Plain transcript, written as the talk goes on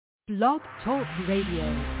Blog Talk Radio.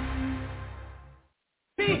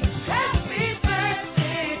 Happy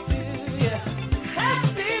birthday to you.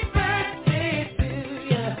 Happy birthday to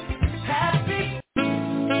you. Happy.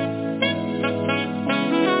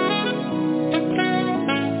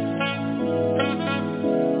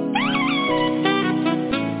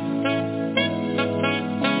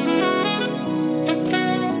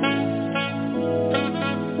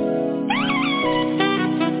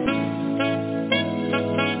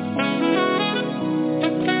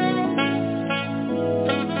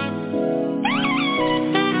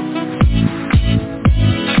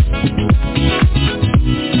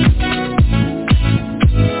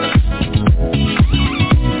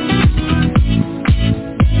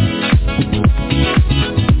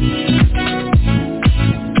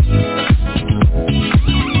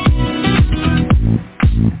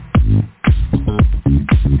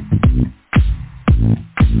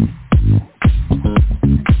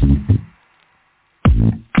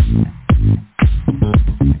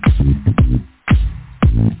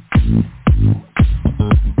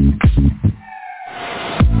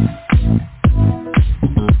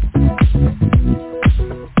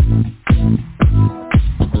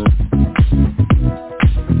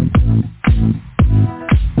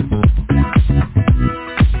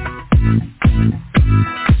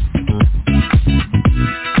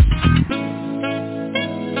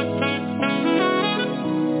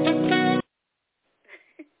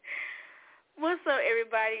 What's up,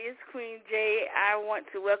 everybody? It's Queen J. I want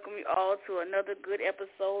to welcome you all to another good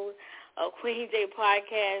episode of Queen J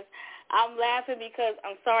Podcast. I'm laughing because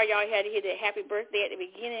I'm sorry y'all had to hear the happy birthday at the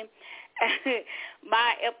beginning.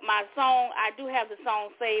 my song, I do have the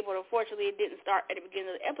song saved, but unfortunately it didn't start at the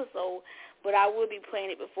beginning of the episode, but I will be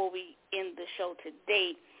playing it before we end the show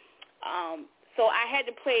today. So I had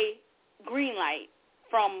to play Green Light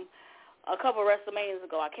from a couple of WrestleManias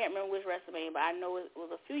ago. I can't remember which WrestleMania, but I know it was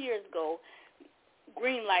a few years ago.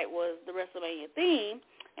 Green Light was the WrestleMania theme,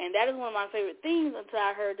 and that is one of my favorite themes until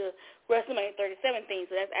I heard the WrestleMania 37 theme.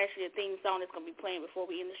 So that's actually a theme song that's going to be playing before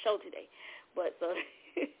we end the show today. But so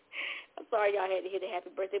I'm sorry y'all had to hear the happy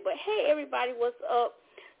birthday. But hey, everybody, what's up?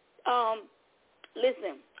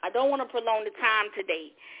 Listen, I don't want to prolong the time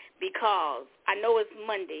today because I know it's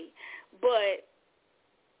Monday, but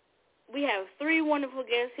we have three wonderful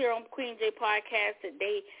guests here on Queen J Podcast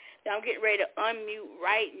today that I'm getting ready to unmute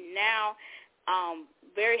right now.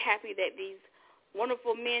 Very happy that these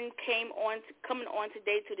wonderful men coming on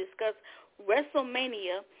today to discuss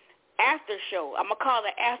WrestleMania after show. I'm going to call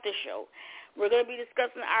it after show. We're going to be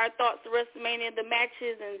discussing our thoughts of WrestleMania, the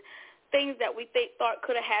matches, and things that we thought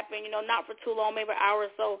could have happened, not for too long, maybe an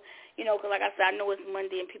hour or so, because like I said, I know it's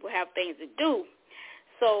Monday and people have things to do.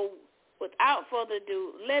 So without further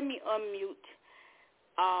ado, let me unmute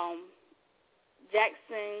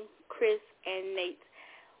Jackson, Chris, and Nate.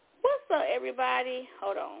 What's up, everybody?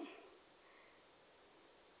 Hold on.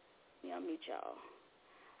 Let me unmute y'all.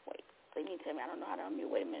 Wait, so you need to tell me I don't know how to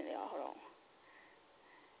unmute. Wait a minute, y'all. Hold on.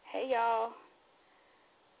 Hey, y'all.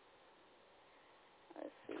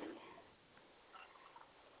 Let's see.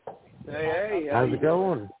 Hey, how's it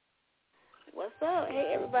going? What's up?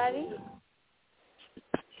 Hey, everybody.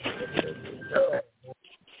 Can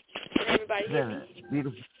everybody hear me?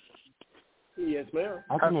 Beautiful. Yes, ma'am.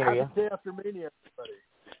 I can hear you. Happy day after Mania, everybody.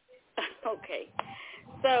 Okay.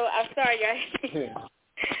 So I'm sorry y'all.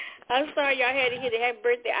 Had to hear the happy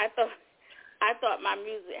birthday. I thought my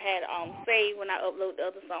music had saved when I uploaded the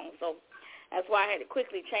other song, so that's why I had to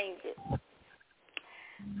quickly change it.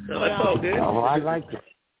 So that's all good. Oh, I like it.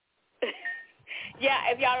 Yeah,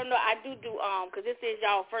 if y'all don't know, I do because this is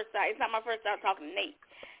y'all first time. It's not my first time talking to Nate.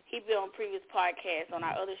 He been on previous podcasts on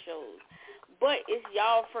our other shows, but it's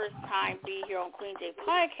y'all first time being here on Queen J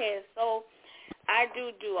Podcast, so I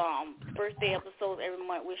do birthday episodes every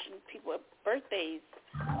month wishing people birthdays.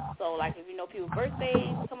 So, like, if you know people's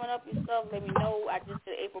birthdays coming up and stuff, let me know. I just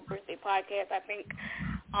did April birthday podcast, I think,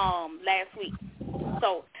 last week.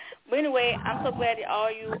 So, but anyway, I'm so glad that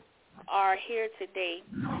all you are here today.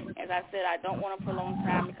 As I said, I don't want to prolong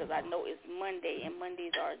time because I know it's Monday, and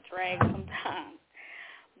Mondays are a drag sometimes.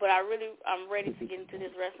 But I'm ready to get into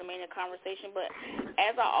this WrestleMania conversation. But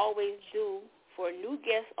as I always do for new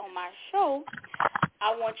guests on my show,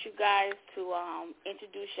 I want you guys to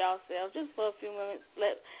introduce yourselves just for a few minutes.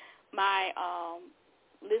 Let my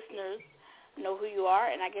listeners know who you are,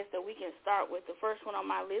 and I guess that we can start with the first one on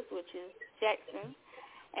my list, which is Jackson,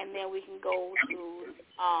 and then we can go to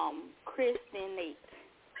Chris and Nate.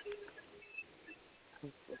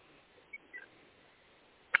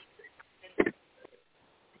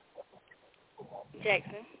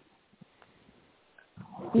 Jackson.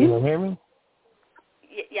 Can you hear me?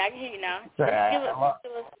 Yeah, I can hear you now. Sorry, Give us,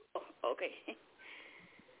 oh, okay.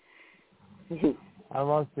 I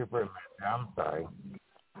lost you for a minute. I'm sorry.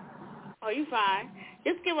 Oh, you fine.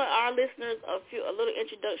 Just give our listeners a little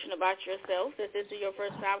introduction about yourself, since this is your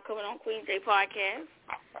first time coming on Queen J Podcast.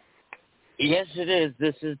 Yes, it is.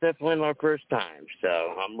 This is definitely my first time,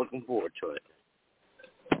 so I'm looking forward to it.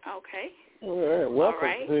 Okay. All right, welcome. All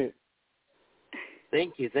right. Hey.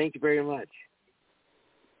 Thank you very much.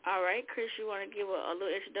 All right, Chris, you want to give a little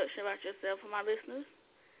introduction about yourself for my listeners?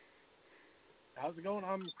 How's it going?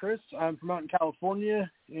 I'm Chris. I'm from out in California,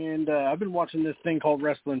 and I've been watching this thing called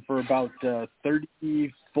wrestling for about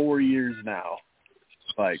 34 years now.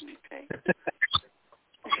 Like, Okay.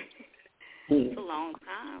 It's a long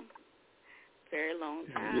time. Very long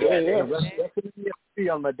time. yeah. Definitely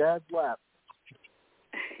on my dad's lap.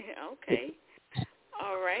 Okay.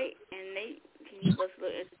 All right. And Nate, can you give us a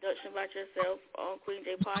little introduction about yourself on Queen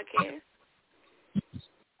J Podcast?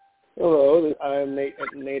 Hello, I'm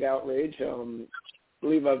Nate Outrage. I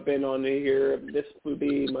believe I've been on here. This would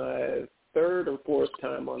be my third or fourth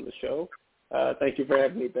time on the show. Thank you for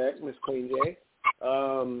having me back, Miss Queen J.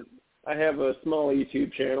 I have a small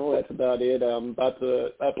YouTube channel. That's about it. I'm about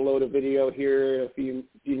to upload a video here in a few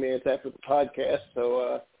minutes after the podcast.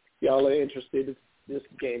 So y'all are interested in just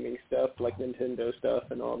gaming stuff, like Nintendo stuff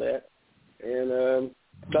and all that. And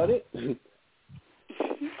about it. Okay.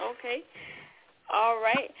 All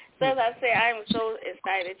right. So as I say, I am so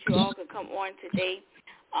excited that you all could come on today.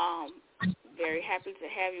 Very happy to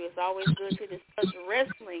have you. It's always good to discuss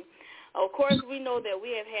wrestling. Of course, we know that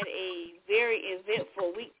we have had a very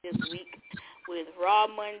eventful week this week with Raw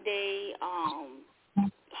Monday,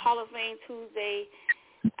 Hall of Fame Tuesday.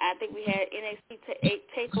 I think we had NXT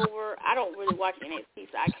TakeOver. I don't really watch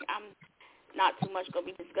NXT, so I'm not too much going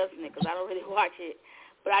to be discussing it because I don't really watch it.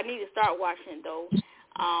 But I need to start watching it, though.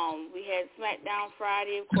 We had SmackDown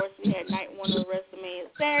Friday. Of course, we had night 1 of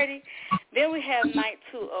WrestleMania Saturday. Then we have night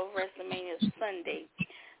 2 of WrestleMania Sunday.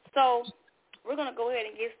 So we're going to go ahead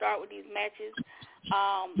and get started with these matches.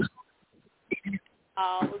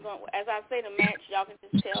 We're going, as I say, the match, y'all can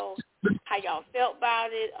just tell how y'all felt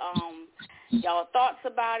about it, y'all thoughts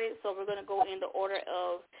about it. So we're going to go in the order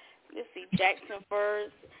of, let's see, Jackson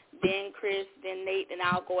first, then Chris, then Nate, and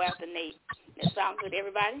I'll go after Nate. That sound good to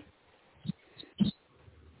everybody?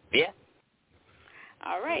 Yeah.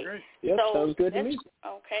 All right. Yep, so sounds good to me.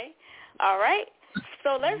 Okay. All right.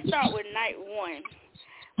 So let's start with night 1.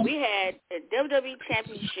 We had the WWE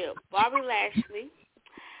Championship, Bobby Lashley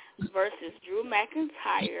versus Drew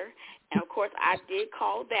McIntyre. And, of course, I did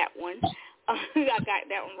call that one. I got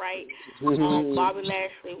that one right. Bobby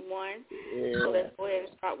Lashley won. Yeah. So let's go ahead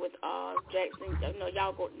and start with Jackson.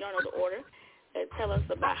 Y'all know the order. Tell us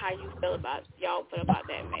about how you feel about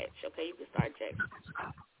that match. Okay, you can start, Jackson.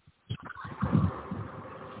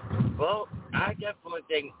 Well, I definitely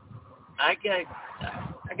think I'll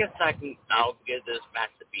give this match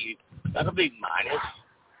that'll be minus.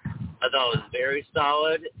 I thought it was very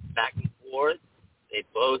solid, back and forth. They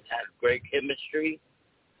both had great chemistry.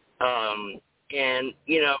 And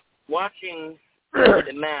watching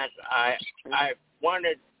the match, I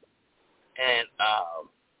wanted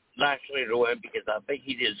Lashley to win because I think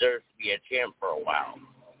he deserves to be a champ for a while.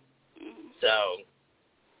 So I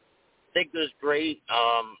think it was great.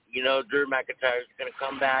 Drew McIntyre's going to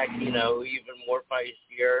come back, even more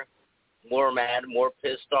feistier, more mad, more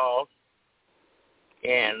pissed off.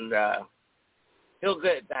 And he'll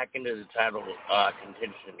get back into the title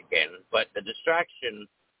contention again. But the distraction,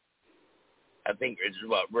 I think, is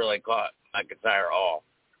what really caught McIntyre off.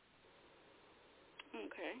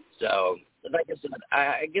 Okay. So, like I said,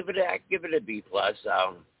 I give it a B+.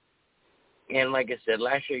 And like I said,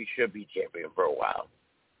 Lashley should be champion for a while.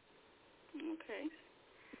 Okay.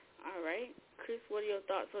 All right. Chris, what are your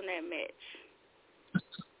thoughts on that match?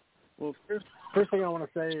 Well, first thing I want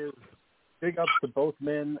to say is big ups to both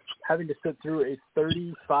men having to sit through a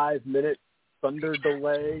 35-minute thunder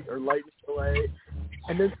delay or lightning delay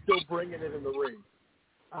and then still bringing it in the ring.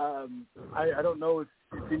 I don't know if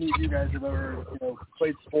any of you guys have ever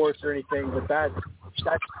played sports or anything, but that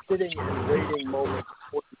sitting and waiting moment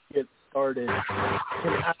before you get started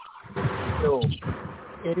can actually kill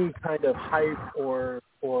any kind of hype or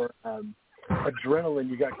adrenaline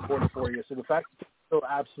you got going for you. So the fact that they still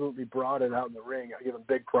absolutely brought it out in the ring, I give them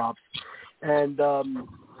big props. And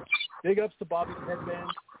big ups to Bobby Headman.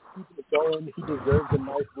 Keeping it going. He deserves a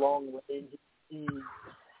nice long reign. He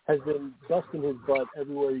has been busting his butt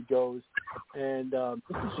everywhere he goes. And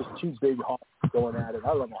this is just two big hawks going at it.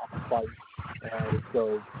 I love a hawk fight.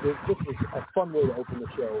 So this was a fun way to open the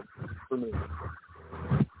show for me.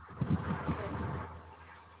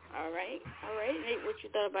 All All right. Nate, what you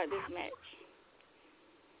thought about this match?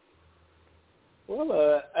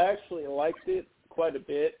 Well, I actually liked it quite a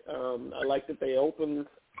bit. I liked that they opened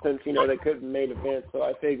since, they couldn't main event. So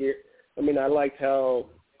I liked how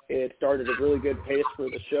it started a really good pace for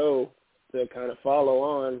the show to kind of follow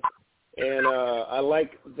on. And I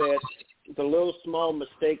like that the little small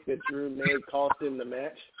mistake that Drew made cost him the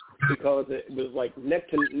match, because it was like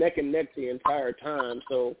neck and neck the entire time.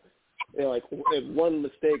 So, one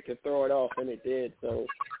mistake could throw it off, and it did. So,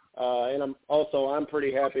 and I'm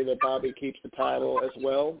pretty happy that Bobby keeps the title as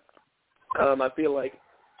well. I feel like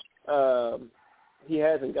he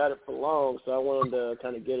hasn't got it for long, so I want him to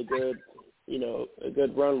kind of get a good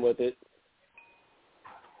run with it.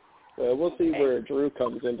 So we'll see where Drew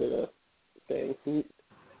comes into the thing.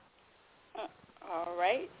 All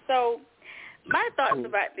right. So my thoughts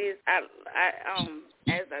about this, I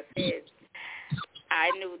as I said, I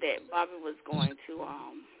knew that Bobby was going to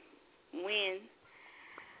win.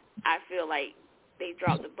 I feel like they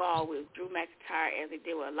dropped the ball with Drew McIntyre as they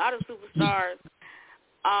did with a lot of superstars.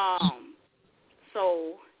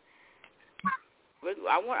 So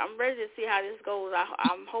I'm ready to see how this goes.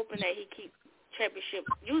 I'm hoping that he keeps championship.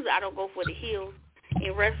 Usually I don't go for the heels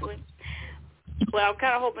in wrestling, but I'm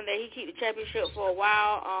kind of hoping that he keep the championship for a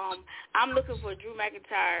while. I'm looking for Drew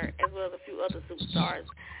McIntyre as well as a few other superstars,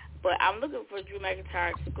 but I'm looking for Drew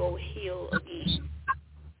McIntyre to go heel again.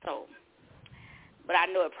 So, but I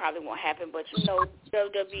know it probably won't happen. But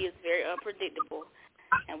WWE is very unpredictable,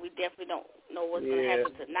 and we definitely don't know what's going to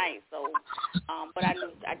happen tonight. So, but I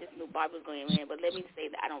just knew Bobby was going to win. But let me say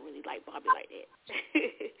that I don't really like Bobby like that.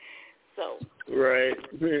 So. Right.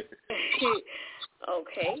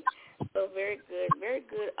 Okay. So very good.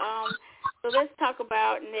 So let's talk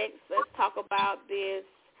about this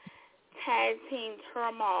tag team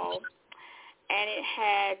turmoil, and it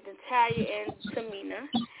had Natalya and Tamina,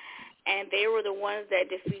 and they were the ones that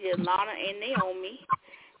defeated Lana and Naomi,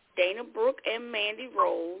 Dana Brooke and Mandy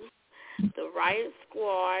Rose, the Riot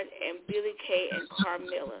Squad, and Billie Kay and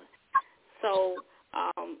Carmella. So,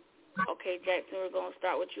 okay, Jackson, we're going to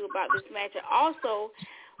start with you about this match. And also,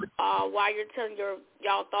 while you're telling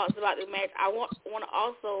y'all thoughts about the match, I want to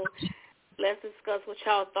also, let's discuss what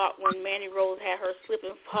y'all thought when Mandy Rose had her slip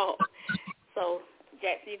and fall. So,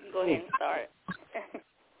 Jackson, you can go ahead and start.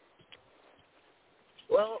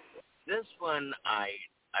 Well, this one I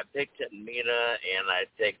picked Tamina and I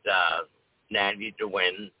picked Natty to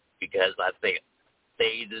win because I think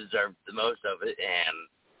they deserved the most of it, and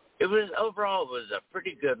it was a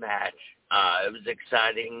pretty good match. It was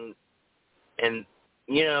exciting, and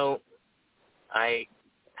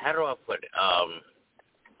how do I put it?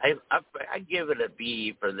 I give it a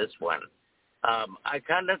B for this one. I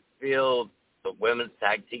kind of feel the women's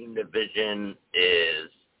tag team division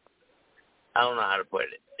is, I don't know how to put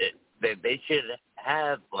it. They should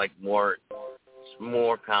have like more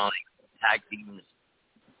kind of like tag teams,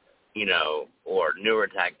 or newer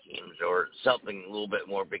tag teams or something a little bit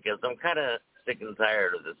more, because I'm kind of sick and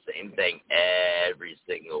tired of the same thing every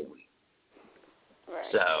single week.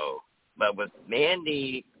 Right. So, but with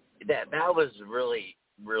Mandy, that was really,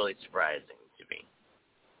 really surprising to me,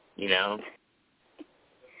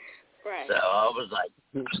 Right. So I was like,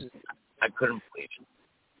 I couldn't believe it.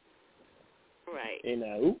 Right.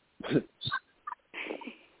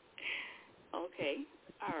 Okay.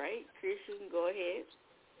 All right. Chris, you can go ahead.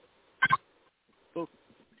 So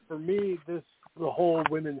for me, the whole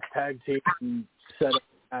women's tag team setup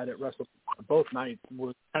at WrestleMania both nights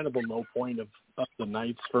was kind of the low point of the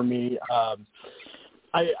nights for me. I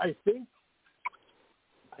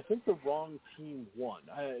think the wrong team won.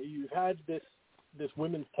 You've had this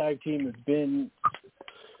women's tag team that's been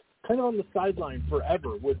kind of on the sideline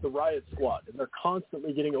forever with the Riot Squad, and they're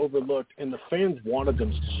constantly getting overlooked, and the fans wanted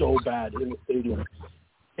them so bad in the stadium.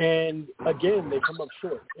 And again, they come up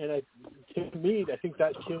short. And to me, I think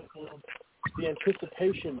that killed the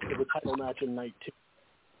anticipation for the title match in night 2.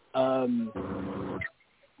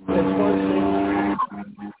 As far as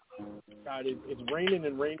God, it's raining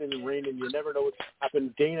and raining and raining. You never know what's going to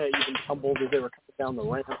happen. Dana even tumbled as they were coming down the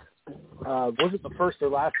ramp. Wasn't the first or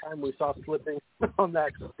last time we saw slipping on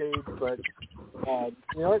that stage, but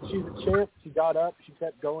you know what? She's a champ. She got up. She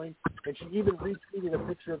kept going. And she even retweeted a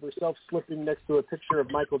picture of herself slipping next to a picture of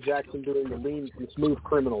Michael Jackson doing the lean from Smooth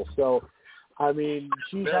Criminal. So, I mean,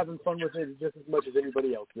 she's having fun with it just as much as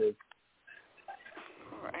anybody else is.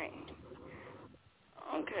 Right.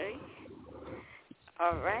 Okay.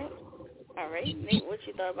 All right. Nate, what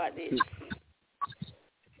you thought about this?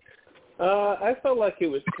 I felt like it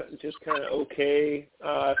was just kind of okay.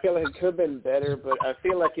 I feel like it could have been better, but I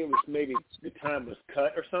feel like it was maybe the time was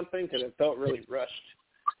cut or something because it felt really rushed.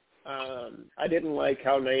 I didn't like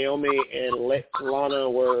how Naomi and Lana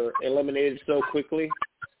were eliminated so quickly.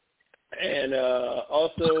 And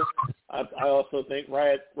also, I also think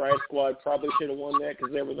Riot Squad probably should have won that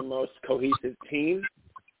because they were the most cohesive team,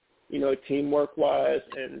 teamwork-wise.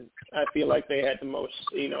 And I feel like they had the most,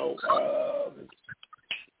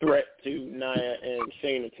 threat to Nia and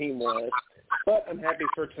Shayna team-wise. But I'm happy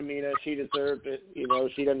for Tamina. She deserved it.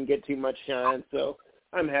 She doesn't get too much shine. So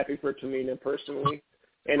I'm happy for Tamina personally.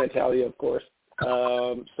 And Natalya, of course.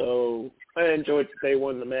 So I enjoyed that they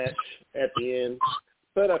won the match at the end.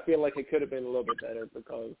 But I feel like it could have been a little bit better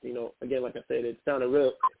because, again, like I said, it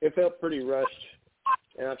felt pretty rushed.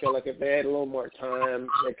 And I feel like if they had a little more time,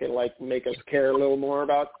 they could, make us care a little more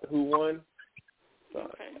about who won.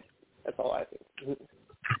 So that's all I think.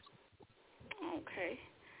 Okay.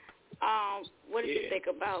 What did you think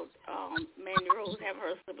about Mandy Rose having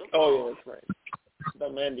her slip and fall? Oh, yeah, that's right. The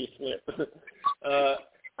Mandy slip.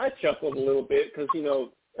 I chuckled a little bit because,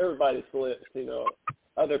 everybody slips,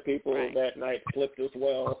 Other people that night slipped as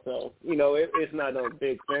well. So, it's not a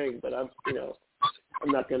big thing, but I'm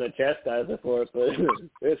not going to chastise her for it, but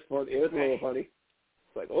it's funny. It was a little funny.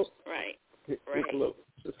 It's like, oh. Right. Just a little.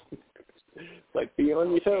 It's like, be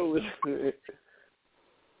on your toes.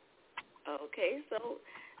 Okay,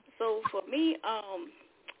 so for me,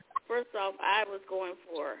 first off, I was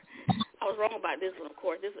wrong about this one, of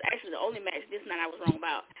course. This was actually the only match this night I was wrong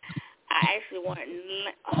about. I actually wanted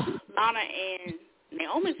Lana and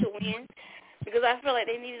Naomi to win because I feel like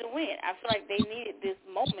they needed a win. I feel like they needed this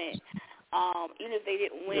moment, even if they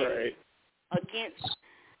didn't win against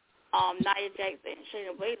Nia Jax and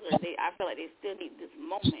Shayna Baszler. I feel like they still need this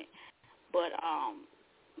moment. But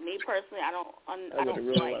me personally, I don't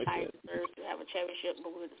feel like Nia deserves to have a championship,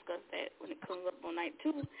 but we'll discuss that when it comes up on night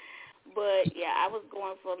 2. But, yeah, I was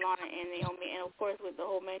going for Lana and Naomi, and, of course, with the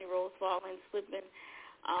whole Mandy Rose falling, slipping,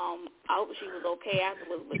 I hope she was okay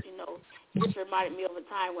afterwards, but, it just reminded me of a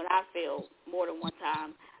time when I fell more than one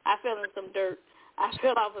time. I fell in some dirt. I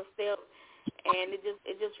fell off a step, and it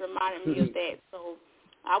just reminded me of that. So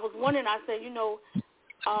I was wondering, I said, who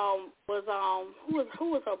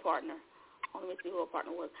was her partner? Oh, let me see who her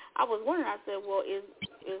partner was. I was wondering, I said, well,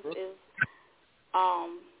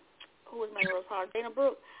 who was Mandy Rose Hart? Dana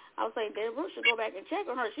Brooke. I was saying Dana Brooke should go back and check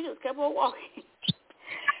on her. She just kept on walking.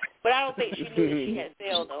 But I don't think she knew that she had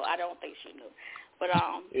failed, though. I don't think she knew. But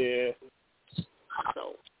yeah.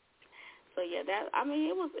 So yeah,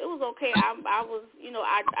 it was okay. I was,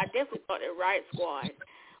 I definitely thought that Riot Squad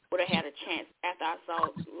would have had a chance after I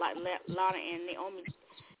saw Lana and Naomi,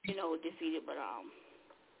 defeated. But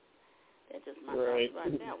that's just my thoughts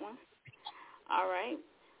about that one. All right.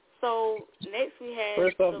 So next we had.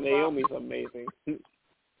 First off, Naomi's amazing.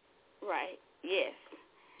 Right. Yes.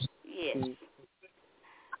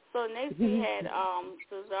 So next we had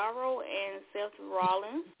Cesaro and Seth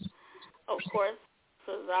Rollins. Of course,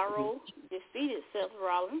 Cesaro defeated Seth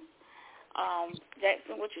Rollins.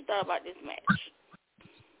 Jackson, what you thought about this match?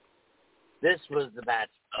 This was the match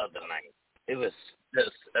of the night. It was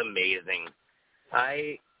just amazing.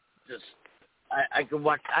 I could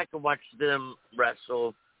watch them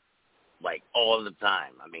wrestle like all the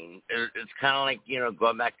time. I mean, it's kind of like,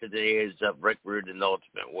 going back to the days of Rick Rude and the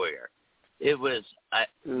Ultimate Warrior. It was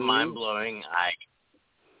mind-blowing.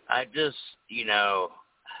 I just,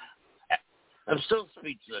 I'm still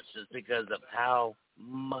speechless just because of how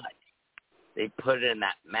much they put in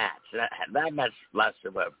that match. That match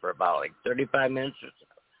lasted, for about 35 minutes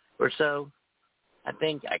or so? I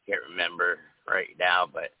think. I can't remember right now,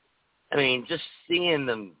 but, I mean, just seeing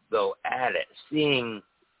them go at it, seeing,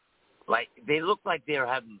 they looked like they were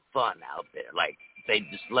having fun out there. They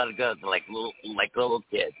just let it go like little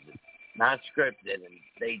kids. Not scripted, and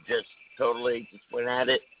they just totally just went at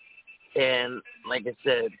it. And like I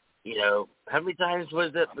said, how many times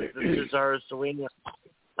was it with the Cesaro's to win?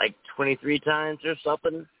 23 times or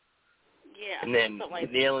something. Yeah. And then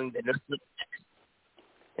nailing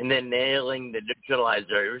the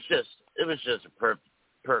neutralizer. It was just a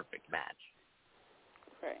perfect match.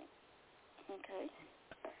 Right. Okay.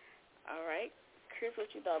 All right, Chris,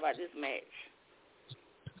 what you thought about this match?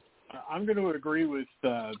 I'm going to agree with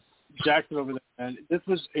Jackson over there, and this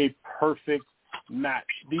was a perfect match.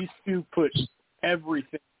 These two put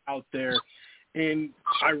everything out there, and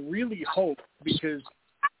I really hope, because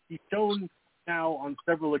he's shown now on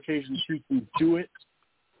several occasions he can do it,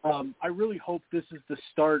 I really hope this is the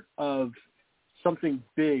start of something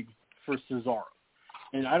big for Cesaro.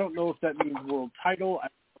 And I don't know if that means world title, I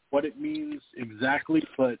don't know what it means exactly,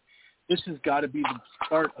 but this has got to be the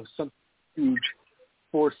start of something huge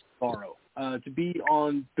for Cesaro. To be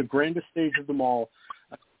on the grandest stage of them all,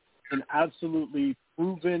 an absolutely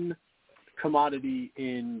proven commodity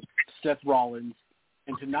in Seth Rollins,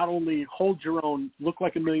 and to not only hold your own, look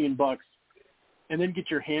like $1 million, and then get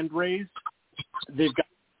your hand raised, they've got.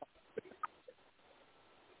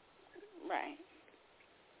 Right.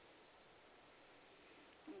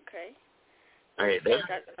 Okay. All right, there.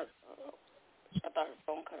 I thought his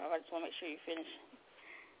phone cut off. I just want to make sure you finish.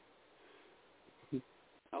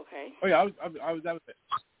 Okay. Oh yeah, I was it.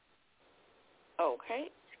 Okay.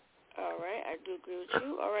 All right. I do agree with you.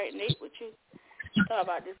 All right, Nate, what you thought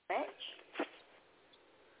about this match?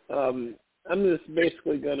 I'm just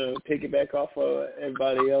basically gonna piggyback off of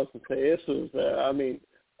everybody else and say this was.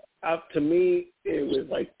 To me, it was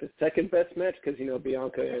like the second best match because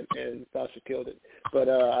Bianca and Sasha killed it. But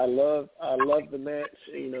I love the match.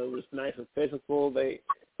 It was nice and physical. They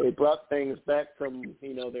brought things back from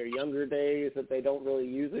their younger days that they don't really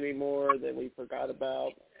use anymore that we forgot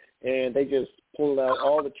about, and they just pulled out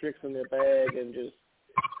all the tricks in their bag and just.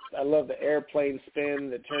 I love the airplane spin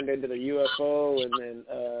that turned into the UFO, and then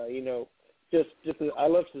I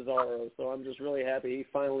love Cesaro, so I'm just really happy he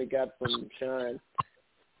finally got some shine.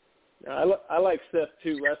 I like Seth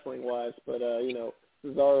too, wrestling wise, but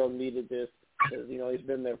Cesaro needed this because he's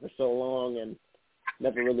been there for so long and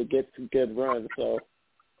never really gets a good run. So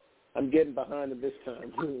I'm getting behind him this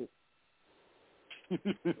time.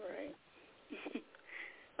 Right.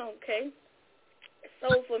 Okay.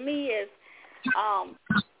 So for me, is I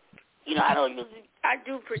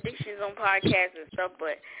do predictions on podcasts and stuff,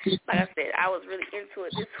 but like I said, I was really into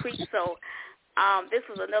it this week. So this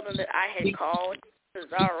was another one that I had called.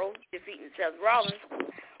 Cesaro defeating Seth Rollins.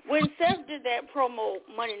 When Seth did that promo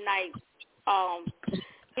Monday night,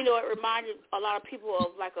 it reminded a lot of people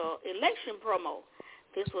of like a election promo.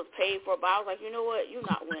 This was paid for, but I was like, you know what? You're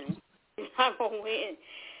not winning. You're not gonna win.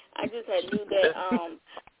 I just had knew that.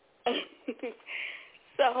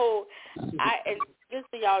 So and just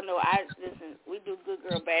so y'all know, listen. We do Good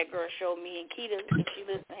Girl, Bad Girl show. Me and Keita, if she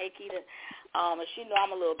listen, hey Keita. And she know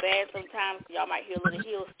I'm a little bad sometimes. So y'all might hear a little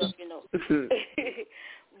heel stuff,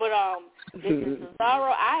 But this is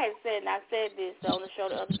Cesaro. I said this on the show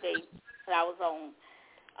the other day that I was on.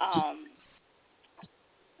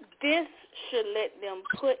 This should let them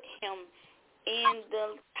put him in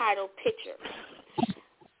the title picture.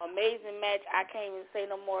 Amazing match. I can't even say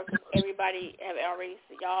no more because everybody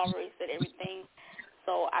y'all already said everything.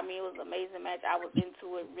 So it was an amazing match. I was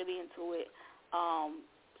into it, really into it.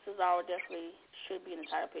 Cesaro definitely should be in the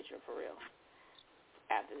title picture for real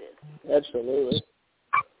after this. Absolutely.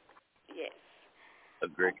 Yes.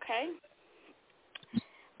 Agreed. Okay.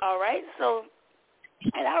 All right. So,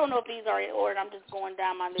 and I don't know if these are in order. I'm just going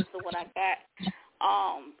down my list of what I got.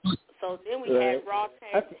 So then we had Raw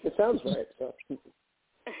Tag. It sounds right. So.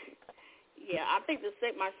 Yeah, I think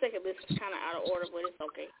my second list is kind of out of order, but it's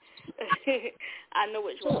okay. I know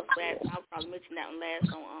which one was last. I'll probably mention that one last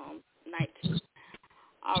on night 2.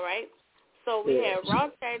 All right. So we had Raw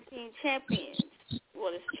Tag Team Champions.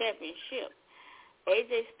 Well, it's championship.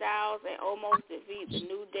 AJ Styles and almost defeat the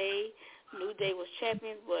New Day. New Day was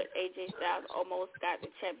champions, but AJ Styles almost got the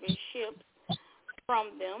championship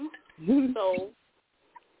from them. So,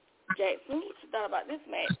 Jackson, what you thought about this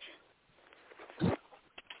match?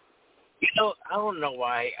 I don't know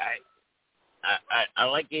why I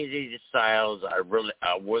like AJ Styles. I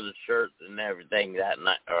wore the shirt and everything that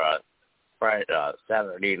night, Friday,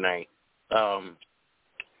 Saturday night.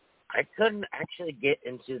 I couldn't actually get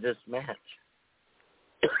into this match.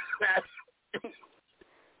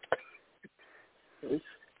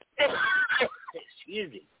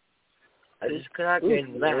 Excuse me. I just could not get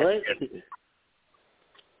into that. Right?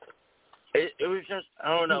 It was just,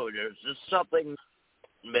 I don't know, there was just something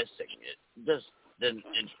missing. It just didn't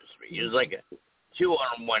interest me. It was like a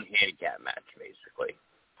 2-on-1 handicap match, basically.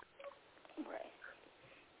 Right.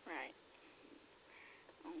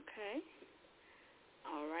 Okay.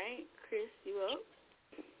 All right. Chris, you up?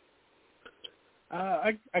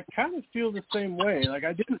 I kind of feel the same way. Like,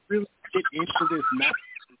 I didn't really get into this match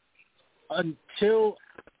until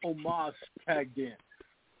Omos tagged in.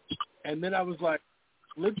 And then I was like,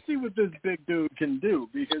 let's see what this big dude can do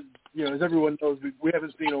because, as everyone knows, we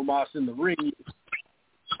haven't seen Omos in the ring.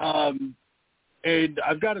 And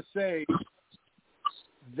I've got to say,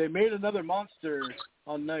 they made another monster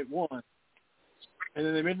on night 1. And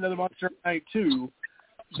then they made another monster on night 2.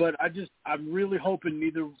 But I'm really hoping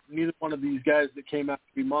neither one of these guys that came out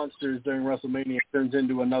to be monsters during WrestleMania turns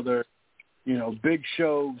into another, Big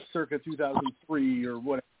Show circa 2003 or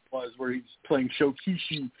whatever it was where he's playing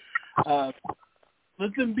Shokishi.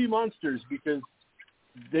 Let them be monsters because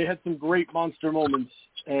they had some great monster moments.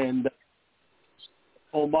 And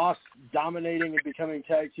Omos dominating and becoming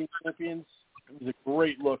tag team champions. It was a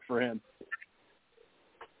great look for him.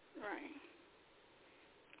 Right.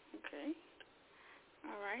 Okay.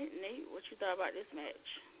 All right, Nate, what you thought about this match?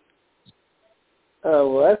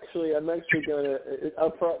 Well, actually, I'm actually going to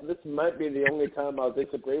 – this might be the only time I'll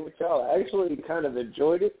disagree with y'all. I actually kind of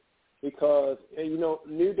enjoyed it because, you know,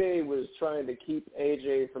 New Day was trying to keep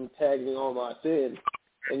AJ from tagging Omos in.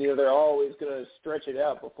 And, you know, they're always going to stretch it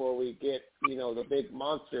out before we get, you know, the big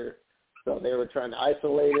monster. So they were trying to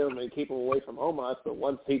isolate him and keep him away from Omos. But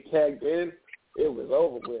once he tagged in, it was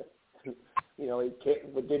over with. You know, he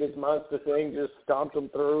did his monster thing, just stomped him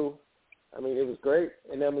through. I mean, it was great.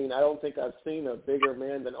 And, I mean, I don't think I've seen a bigger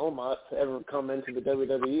man than Omos ever come into the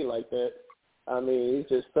WWE like that. I mean, he's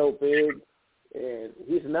just so big. And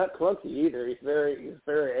he's not clunky either. He's very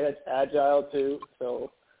agile, too.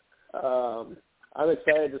 So I'm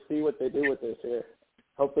excited to see what they do with this here.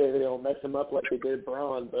 Hopefully they don't mess him up like they did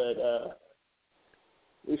Braun, but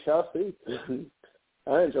we shall see.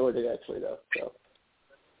 I enjoyed it, actually, though. So.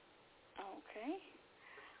 Okay.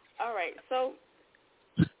 All right. So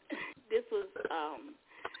this was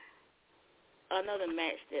another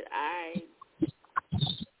match that I,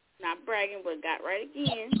 not bragging, but got right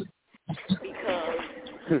again because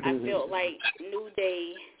I felt like New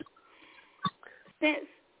Day,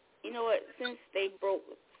 since they broke,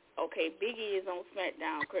 okay, Big E is on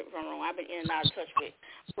SmackDown, correct me if I'm wrong, I've been in and out of touch with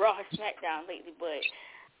Raw and SmackDown lately, but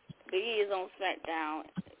Big E is on SmackDown,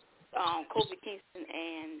 Kofi Kingston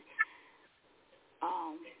and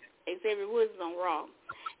Xavier Woods is on Raw.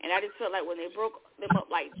 And I just felt like when they broke them up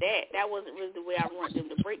like that, that wasn't really the way I wanted them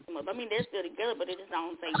to break them up. I mean, they're still together, but they're just not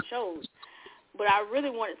on the same shows. But I really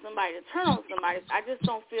wanted somebody to turn on somebody. I just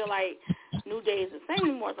don't feel like New Day is the same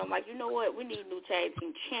anymore. So I'm like, you know what? We need new tag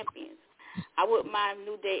team champions. I wouldn't mind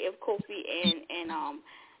New Day if Kofi and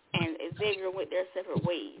Xavier went their separate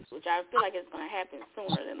ways, which I feel like it's going to happen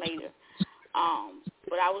sooner than later.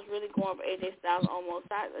 But I was really going for AJ Styles almost.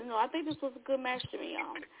 I think this was a good match to me.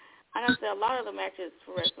 Like I said, a lot of the matches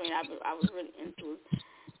for wrestling I was really into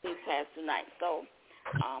these past 2 nights. So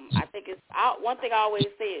I think one thing I always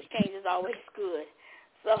say is change is always good.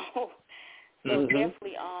 So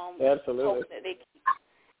definitely absolutely. hoping that they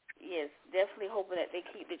definitely hoping that they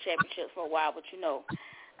keep the championships for a while. But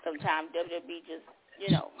sometimes WWE just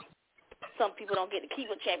some people don't get to keep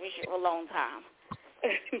a championship for a long time.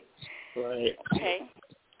 Right. Okay.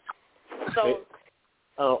 So.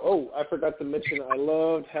 I forgot to mention, I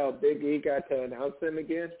loved how Big E got to announce them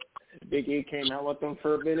again. Big E came out with them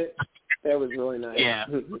for a minute. That was really nice. Yeah.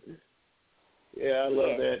 Yeah, I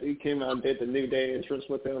love that. He came out and did the New Day entrance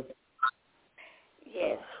with them.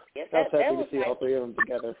 Yes. I was happy to see nice. all three of them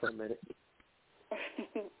together for a minute.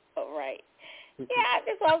 All right. Yeah, I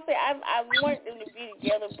just want to say I wanted them to be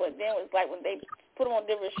together, but then it was like when they put them on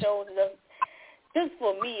different shows, just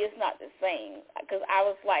for me, it's not the same. Because I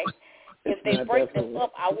was like, if they break them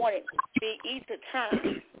up, I wanted Big E to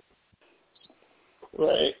turn.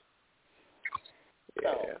 Right.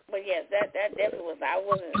 So, but yeah, that definitely was. I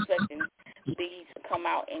wasn't expecting Big E to come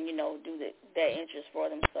out and do that interest for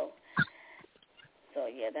them. So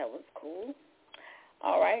yeah, that was cool.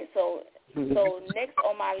 All right. So next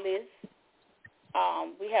on my list,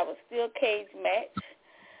 we have a steel cage match,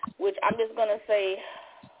 which I'm just gonna say,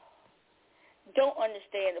 don't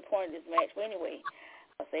understand the point of this match. But anyway.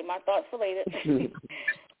 I'll say my thoughts for later.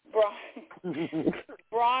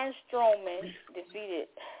 Braun Strowman defeated,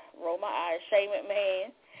 roll my eyes, Shane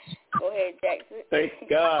McMahon. Go ahead, Jackson. Thank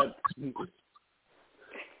God.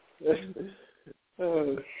 Jackson,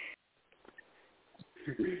 what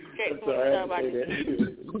you about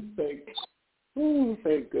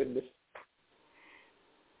Thank goodness.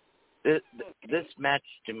 This match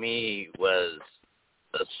to me was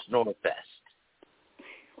a snore fest.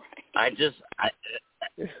 Right.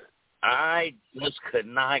 I just could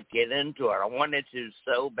not get into it. I wanted to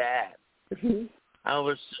so bad. I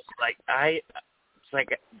was like, it's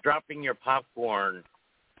like dropping your popcorn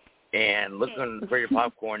and looking for your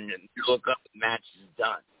popcorn, and you look up, the match is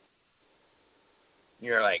done.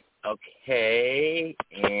 You're like, okay,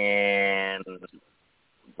 and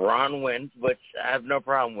Braun wins, which I have no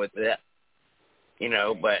problem with it,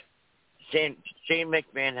 but Shane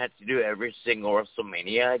McMahon had to do every single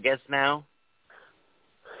WrestleMania, I guess, now.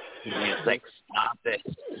 He's like, stop it.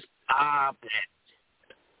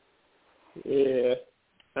 Yeah.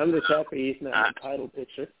 I'm just happy he's not in the title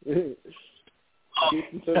picture.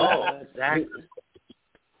 Exactly.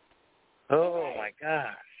 Oh, my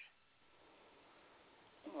gosh.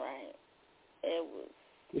 Right. It was.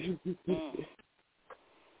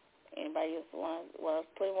 Anybody else want to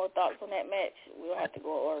put any more thoughts on that match? We don't have to go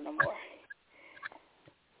order no more.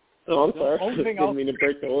 Oh, I'm The sorry. only thing Didn't mean to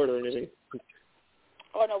break the order or anything.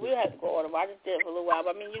 Oh, no, we don't have to go order. I just did it for a little while.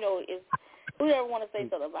 But, I mean, if whoever want to say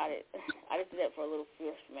something about it, I just did that for a little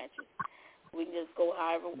few extra matches. We can just go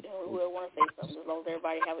however, whoever want to say something, as long as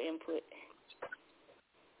everybody have an input.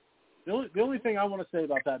 The only thing I want to say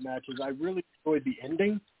about that match is I really enjoyed the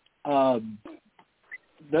ending.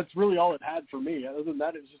 That's really all it had for me. Other than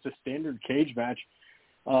that, it was just a standard cage match.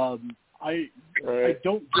 I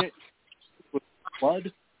don't get with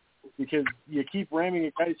blood because you keep ramming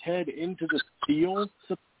a guy's head into the steel,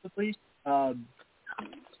 supposedly.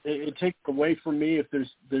 It takes away from me if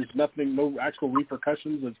there's no actual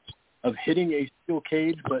repercussions of hitting a steel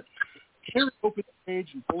cage, but tearing open the cage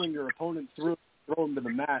and pulling your opponent through, throw him to the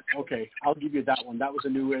mat. Okay, I'll give you that one. That was a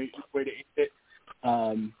new way to end it.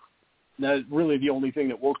 That's really the only thing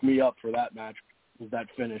that woke me up for that match was that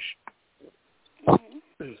finish.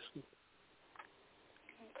 Mm-hmm.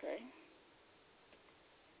 Okay.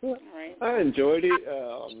 Well, All right. I enjoyed it.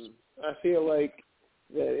 I feel like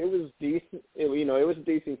that it was decent. It was a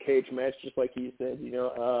decent cage match, just like you said.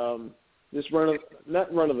 Just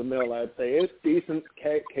not run of the mill, I'd say. It was a decent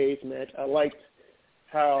cage match. I liked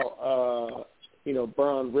how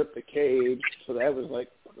Braun ripped the cage, so that was like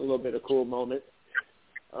a little bit of a cool moment.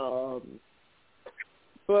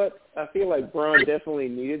 But I feel like Braun definitely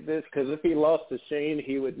needed this because if he lost to Shane,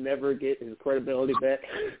 he would never get his credibility back.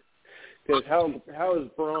 Because how is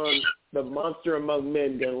Braun, the monster among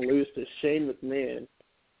men, going to lose to Shane McMahon,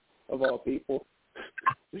 of all people?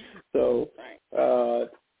 So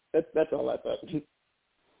that's all I thought.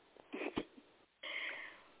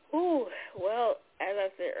 Ooh, well, as I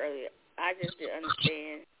said earlier, I just didn't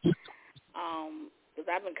understand. Because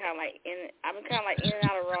I've been kind of like in and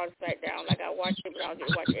out of Raw and SmackDown. Like I watch it, but I don't get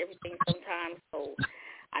to watch everything sometimes. So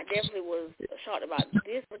I definitely was shocked about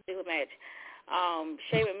this particular match.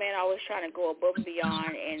 Shane McMahon always trying to go above and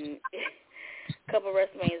beyond, and a couple of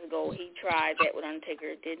WrestleManias ago, he tried that with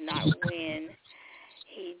Undertaker, did not win.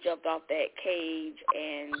 He jumped off that cage,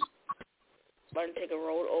 and Undertaker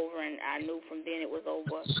rolled over, and I knew from then it was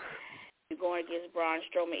over. You're going against Braun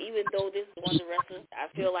Strowman, even though this is one of the wrestlers. I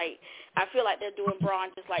feel like they're doing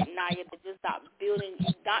Braun just like Nia. They're just not building.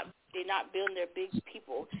 They're not building their big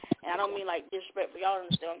people. And I don't mean like disrespect, but y'all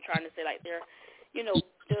understand what I'm trying to say. Like they're,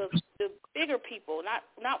 the bigger people, not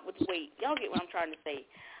with weight. Y'all get what I'm trying to say.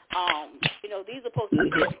 These are supposed to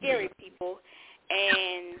be the scary people,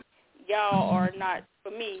 and y'all are not.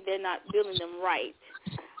 For me, they're not building them right.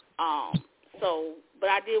 But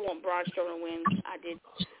I did want Braun Strowman to win. I did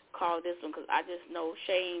call this one because I just know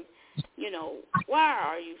Shane, why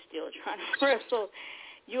are you still trying to wrestle?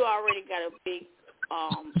 You already got a big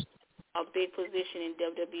position in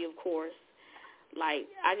WWE, of course. Like,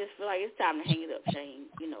 I just feel like it's time to hang it up,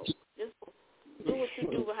 Shane. Just do what you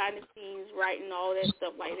do behind the scenes, writing, all that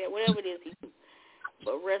stuff like that, whatever it is you do.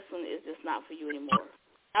 But wrestling is just not for you anymore.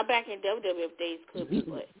 Now, back in WWF days could be,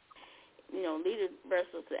 but lead the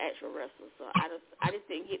wrestlers to actual wrestlers. So I just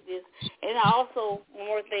didn't get this. And I also, one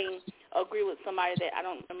more thing, agree with somebody that I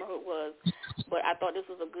don't remember who it was, but I thought this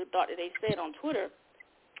was a good thought that they said on Twitter.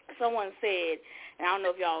 Someone said, and I don't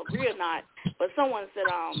know if y'all agree or not, but someone said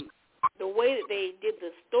the way that they did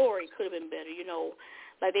the story could have been better.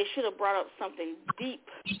 Like they should have brought up something deep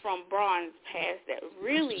from Braun's past that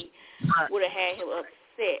really would have had him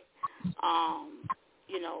upset.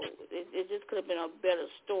 It just could have been a better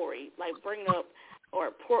story. Like bring up or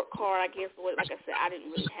a port card, I guess. Like I said, I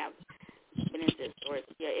didn't really have been into this story.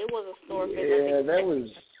 Yeah, it was a story. Yeah, that was.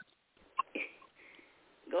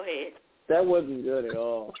 Go ahead. That wasn't good at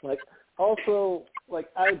all. Like also, like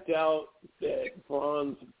I doubt that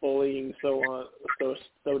Braun's bullying, so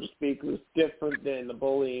to speak, was different than the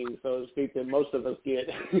bullying, so to speak, that most of us get.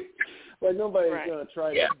 Like nobody's gonna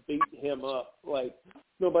try to beat him up. Like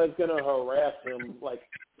nobody's gonna harass him like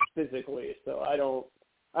physically. So I don't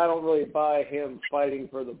really buy him fighting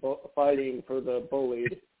for the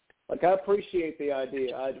bullied. Like I appreciate the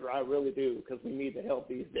idea. I really do because we need the help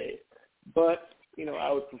these days. But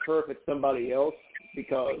I would prefer if it's somebody else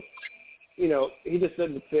because he just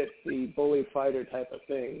doesn't fit the bully fighter type of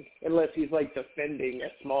thing unless he's like defending a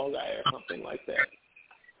small guy or something like that.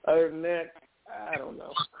 Other than that, I don't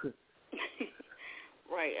know.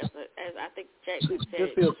 Right, as I think Jackson said.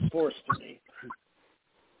 Just feels forced to me.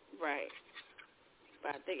 Right.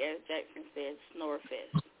 But I think as Jackson said, snore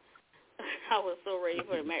fest. I was so ready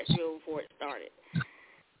for the match before it started.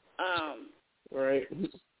 Right.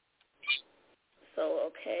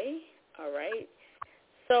 So, okay. All right.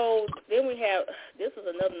 So then we have, this was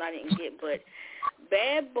another one I didn't get, but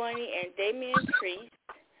Bad Bunny and Damian Priest,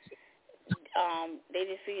 they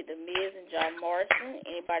defeated The Miz and John Morrison.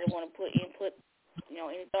 Anybody want to put input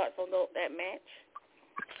Any thoughts on that match?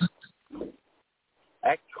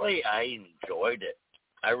 Actually, I enjoyed it.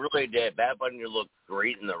 I really did. Bad Bunny looked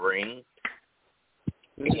great in the ring,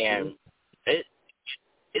 and it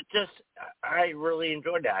just, I really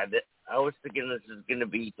enjoyed that. I was thinking this is going to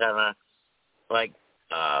be kind of like,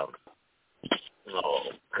 I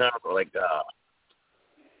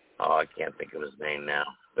can't think of his name now.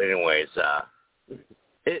 But anyways,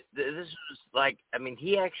 this was like, I mean,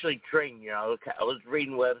 he actually trained. I was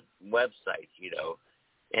reading websites,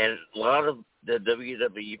 and a lot of the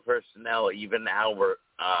WWE personnel, even Albert,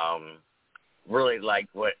 really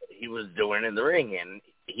liked what he was doing in the ring, and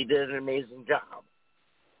he did an amazing job.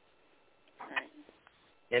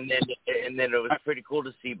 And then it was pretty cool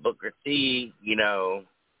to see Booker T,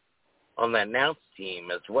 on that announce team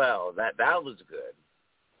as well. That was good.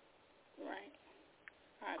 Right.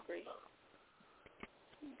 I agree.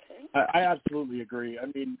 Okay. I absolutely agree. I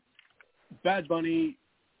mean, Bad Bunny,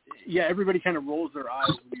 yeah, everybody kind of rolls their eyes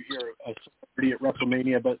when you hear a celebrity at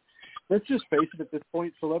WrestleMania, but let's just face it, at this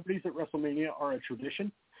point, celebrities at WrestleMania are a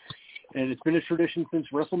tradition, and it's been a tradition since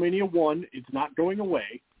WrestleMania 1. It's not going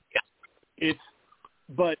away.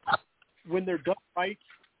 But when they're done right,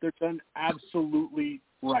 they're done absolutely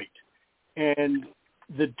right. And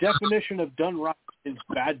the definition of done right is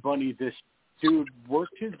Bad Bunny. This dude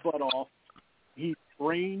worked his butt off. He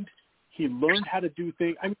trained. He learned how to do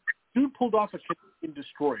things. I mean, dude pulled off a Canadian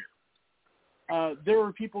destroyer. There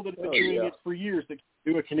are people that have been doing it for years that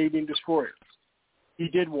can do a Canadian destroyer. He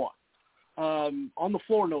did one. On the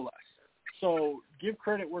floor, no less. So give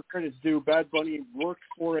credit where credit's due. Bad Bunny worked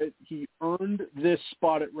for it. He earned this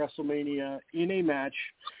spot at WrestleMania in a match.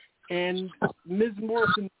 And Ms.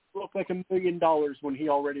 Morrison looked like $1 million when he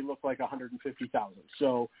already looked like $150,000.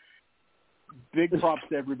 So big props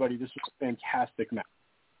to everybody. This was a fantastic match.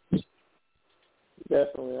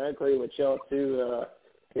 Definitely. I agree with y'all, too.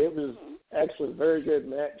 It was actually a very good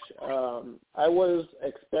match. I was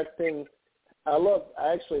expecting – I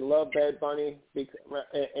actually love Bad Bunny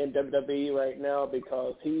in WWE right now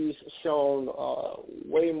because he's shown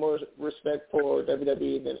way more respect for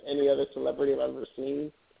WWE than any other celebrity I've ever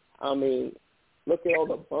seen. I mean, look at all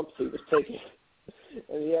the bumps he was taking.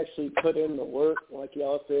 And he actually put in the work, like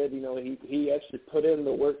y'all said. He actually put in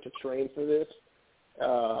the work to train for this.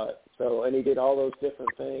 And he did all those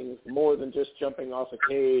different things, more than just jumping off a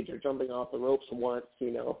cage or jumping off the ropes once,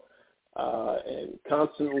 and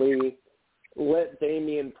constantly let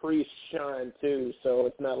Damian Priest shine too. So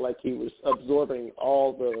it's not like he was absorbing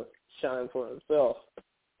all the shine for himself.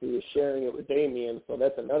 He was sharing it with Damian. So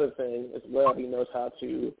that's another thing as well. He knows how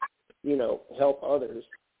to, help others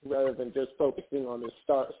rather than just focusing on his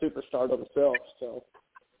superstardom himself. So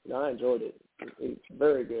I enjoyed it. It's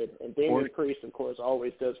very good. And Damian Priest, of course,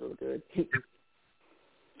 always does real good.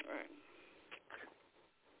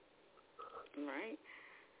 Right.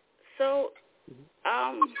 So,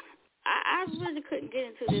 I really couldn't get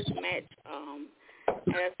into this match. As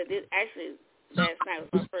I said, last night was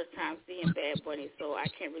my first time seeing Bad Bunny, so I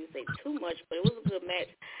can't really say too much, but it was a good match.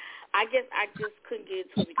 I guess I just couldn't get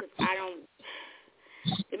into it because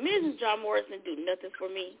the Miz and John Morrison do nothing for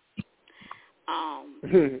me.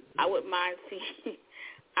 I wouldn't mind seeing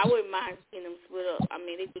them split up. I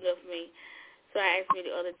mean, they do nothing for me. So I asked me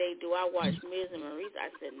the other day, do I watch Miz and Maurice? I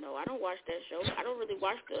said, no, I don't watch that show. I don't really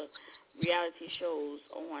watch the reality shows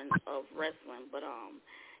of wrestling. But,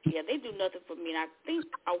 yeah, they do nothing for me. And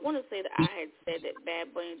I want to say that I had said that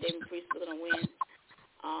Bad Bunny and Damian Priest were going to win.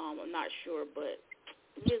 I'm not sure, but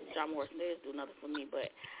Miz and John Morrison, they just do nothing for me. But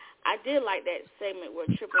I did like that segment where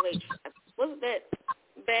Triple H, wasn't that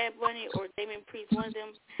Bad Bunny or Damian Priest, one of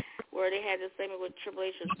them, where they had this segment where Triple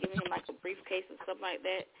H was giving him like a briefcase or something like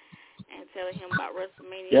that and telling him about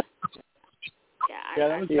WrestleMania. Yeah,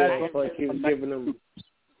 that was bad. Like he was giving him.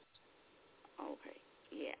 Okay.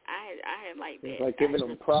 Yeah, I had like that. Like giving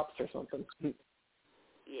him props or something.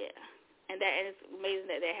 Yeah, and it's amazing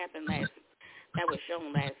that happened that was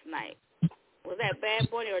shown last night. Was that Bad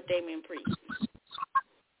Bunny or Damian Priest?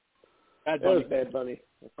 Bad Bunny. It was Bad Bunny,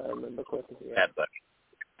 if I remember correctly. Yeah. Bad Bunny.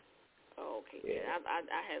 Oh, okay. Yeah,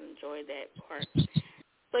 I had enjoyed that part.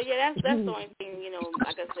 So, yeah, that's the only thing,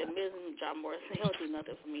 like I said, Miz and John Morrison, they don't do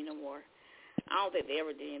nothing for me no more. I don't think they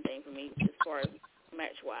ever did anything for me as far as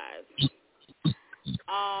match-wise.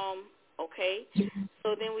 Okay.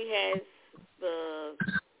 So then we had the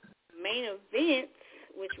main event,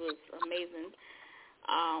 which was amazing.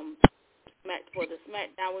 Match for the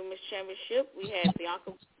SmackDown Women's Championship, we had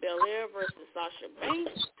Bianca Belair versus Sasha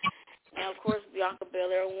Banks. And, of course, Bianca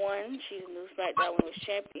Belair won. She's the new SmackDown Women's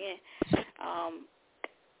Champion.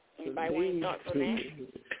 Anybody want any thoughts on that?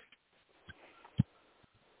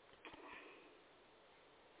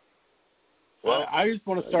 Well, I just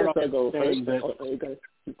want to start off saying that. Okay.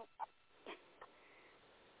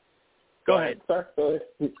 Go ahead. Sorry, go ahead.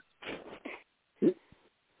 Let's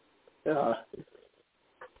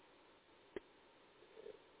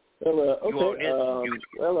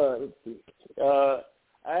see.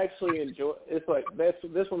 I actually enjoy. It's like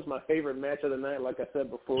this one's my favorite match of the night. Like I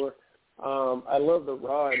said before, I love the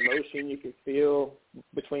raw emotion you can feel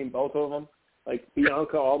between both of them. Like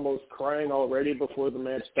Bianca almost crying already before the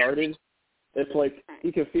match started. It's like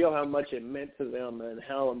you can feel how much it meant to them and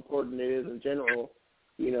how important it is in general.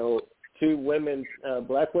 You know, two women,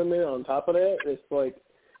 black women on top of that. It's like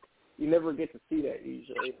you never get to see that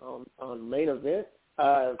usually on main event.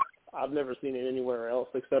 I've never seen it anywhere else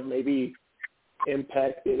except maybe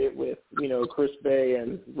Impact did it with, you know, Chris Bay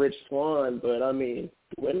and Rich Swann, but I mean,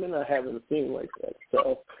 women I haven't seen like that.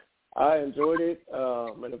 So I enjoyed it.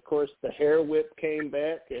 And of course the hair whip came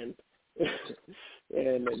back and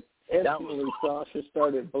and instantly Sasha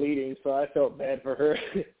started bleeding, so I felt bad for her.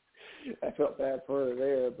 I felt bad for her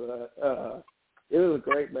there, but it was a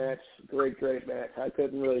great match, great match. I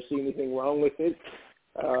couldn't really see anything wrong with it.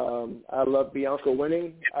 I love Bianca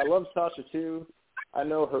winning. I love Sasha too. I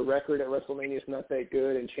know her record at WrestleMania is not that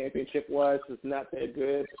good, and championship-wise it's not that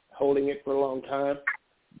good, holding it for a long time.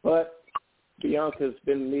 But Bianca's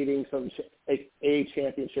been needing a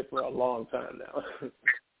championship for a long time now.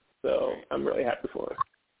 So I'm really happy for her.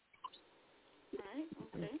 All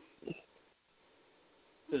right,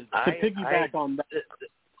 To okay. piggyback on that,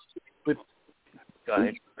 Go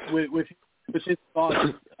ahead. With his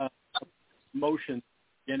thoughts, emotions,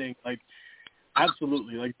 beginning, like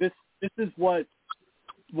absolutely, like this is what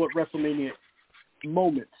WrestleMania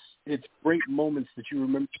moments. It's great moments that you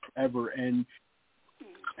remember forever, and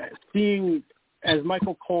seeing, as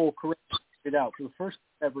Michael Cole correctly pointed out, for the first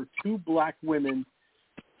ever, two black women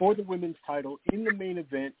for the women's title in the main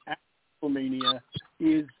event at WrestleMania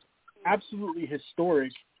is absolutely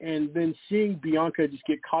historic. And then seeing Bianca just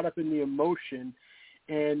get caught up in the emotion,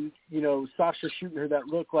 and you know, Sasha shooting her that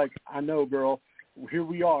look like, I know, girl, here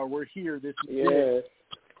we are, we're here, this is it.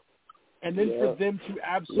 And then for them to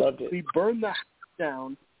absolutely burn the house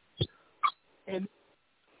down, and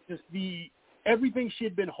just everything she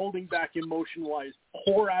had been holding back emotion-wise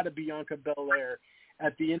pour out of Bianca Belair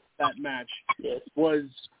at the end of that match was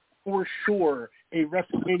for sure a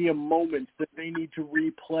WrestleMania moment that they need to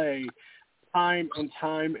replay time and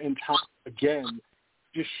time and time again.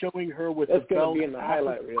 Just showing her with the belt. That's going to be in the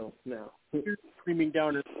highlight reel now. Screaming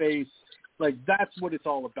down her face. Like, that's what it's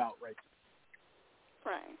all about right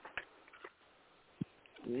now. Right.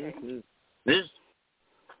 Mm-hmm.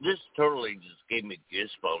 This totally just gave me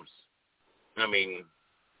goosebumps. I mean,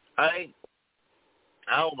 I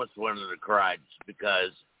almost wanted to cry just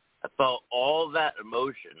because I felt all that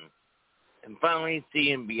emotion, and finally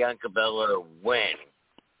seeing Bianca Belair win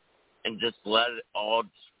and just let it all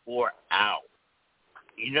just pour out.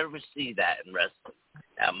 You never see that in wrestling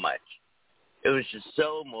that much. It was just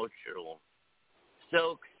so emotional,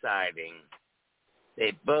 so exciting.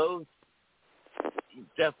 They both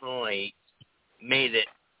definitely made it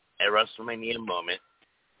a WrestleMania moment.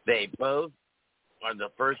 They both are the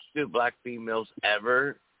first two black females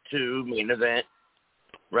ever to main event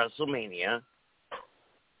WrestleMania.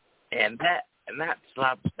 And that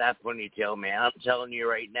slaps that ponytail, man. I'm telling you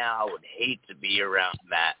right now, I would hate to be around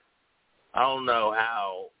that. I don't know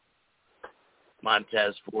how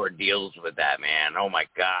Montez Ford deals with that, man. Oh my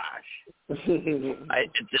gosh.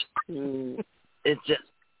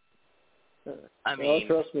 I mean,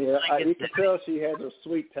 trust me, like you can tell she has her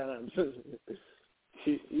sweet times.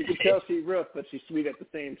 You can tell she's rough, but she's sweet at the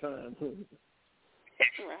same time.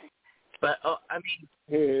 But I mean,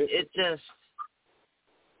 it just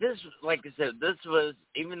this, like I said, this was,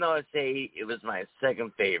 even though I say it was my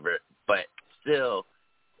second favorite, but still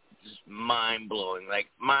just mind blowing. Like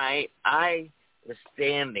I was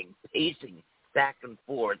standing, pacing back and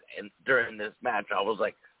forth, and during this match, I was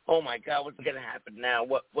like, "Oh my God, what's gonna happen now?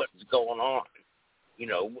 What's going on? You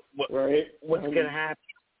know, what's gonna happen?"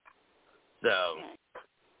 So,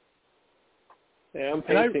 yeah, I'm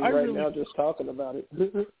pacing right now just talking about it.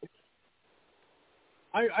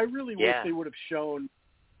 I really wish they would have shown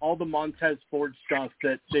all the Montez Ford stuff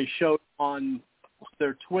that they showed on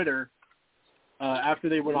their Twitter after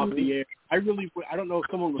they went off the air. I don't know if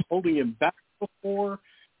someone was holding him back before,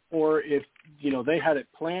 or if, you know, they had it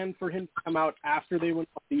planned for him to come out after they went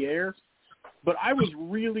off the air. But I was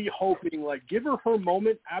really hoping, like, give her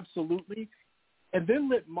moment, absolutely, and then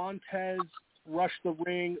let Montez rush the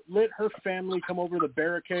ring, let her family come over the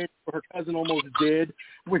barricade, what her cousin almost did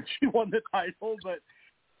when she won the title. But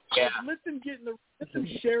Let them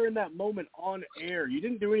share in that moment on air. You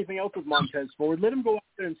didn't do anything else with Montez Ford. Let him go out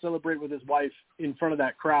there and celebrate with his wife in front of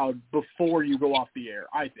that crowd before you go off the air,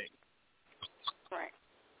 I think. Right.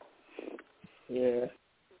 Yeah.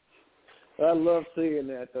 I love seeing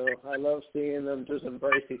that, though. I love seeing them just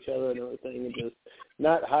embrace each other and everything and just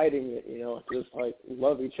not hiding it, just like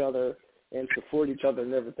love each other and support each other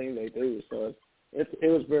in everything they do. So it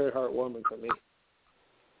was very heartwarming for me.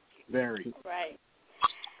 Very. Right.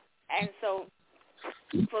 And so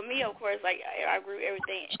for me, of course, like I agree with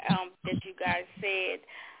everything that you guys said.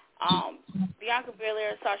 Bianca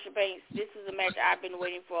Belair, Sasha Banks, this is a match I've been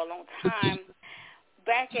waiting for a long time.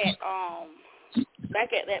 Back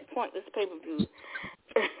at that point, this pay-per-view,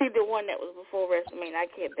 the one that was before WrestleMania, I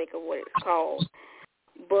can't think of what it's called,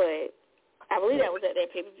 but I believe that was at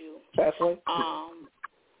that pay-per-view.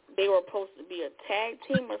 They were supposed to be a tag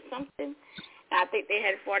team or something, and I think they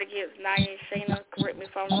had fought against Nia and Shayna, correct me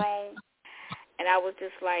if I'm wrong, and I was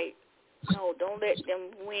just like, no, don't let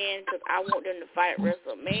them win because I want them to fight at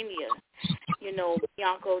WrestleMania.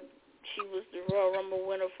 Bianca, she was the Royal Rumble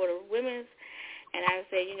winner for the women's, and I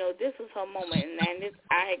said, this was her moment, and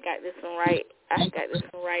I had got this one right.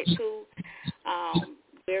 Too.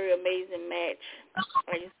 Very amazing match,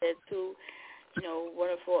 like you said, too.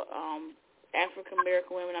 Winner for African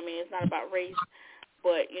American women. I mean, it's not about race,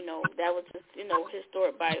 but that was just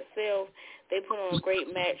historic by itself. They put on a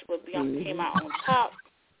great match, but Bianca came out on top.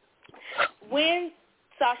 When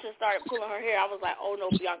Sasha started pulling her hair, I was like, oh no,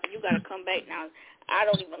 Bianca, you got to come back now. I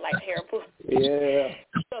don't even like hair pull. Yeah.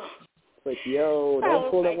 Like, yo,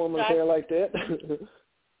 don't pull that woman's hair like that.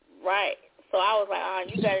 Right. So I was like,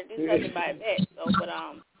 you got to do something about that. So, but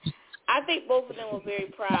I think both of them were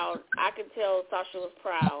very proud. I could tell Sasha was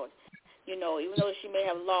proud. Even though she may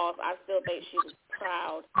have lost, I still think she was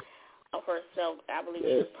proud of herself. I believe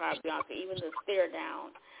she was proud of Bianca. Even the stare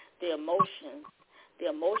down, the emotions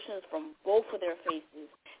from both of their faces,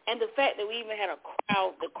 and the fact that we even had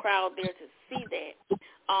the crowd there to see that.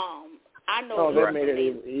 I know. Oh, that made it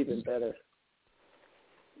even better.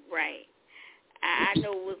 Right. I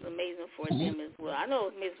know it was amazing for them as well. I know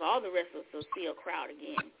it was amazing for all the wrestlers to see a crowd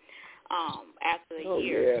again after a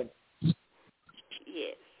year. Yeah.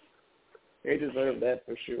 Yes. They deserve that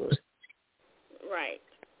for sure. Right.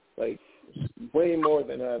 Like, way more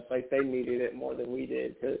than us. Like, they needed it more than we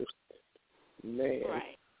did, because, man.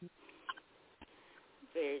 Right.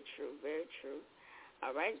 Very true, very true.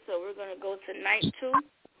 All right, so we're going to go to night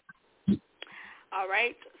 2. All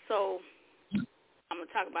right, so I'm going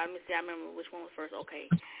to talk about it. Let me see, I remember which one was first. Okay,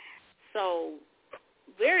 so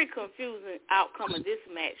very confusing outcome of this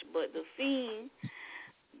match, but The Fiend,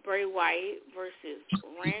 Bray Wyatt versus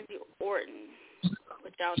Randy Orton.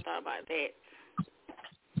 What y'all thought about that?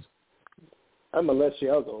 I'm going to let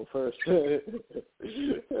y'all go first.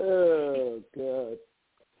 Oh, God.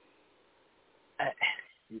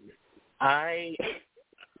 I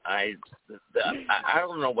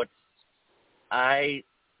don't know what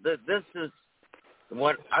this is.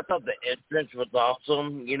 What I thought the entrance was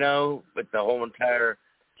awesome, with the whole entire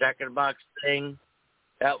Jack in the Box thing.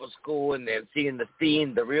 That was cool, and then seeing the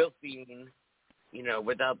Fiend, the real Fiend,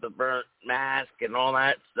 without the burnt mask and all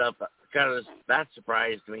that stuff, that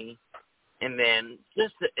surprised me. And then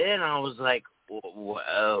just the end, I was like,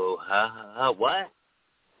 whoa, what?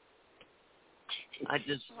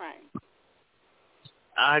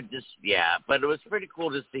 But it was pretty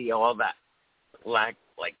cool to see all that black,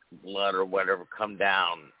 like blood or whatever, come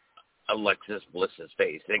down Alexis Bliss's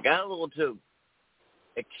face. It got a little too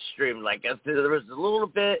extreme. Like, there was a little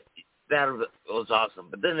bit that was awesome,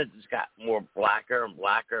 but then it just got more blacker and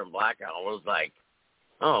blacker and blacker. I was like,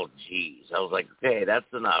 oh, geez. I was like, okay,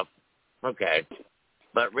 that's enough. Okay.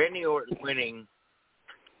 But Randy Orton winning,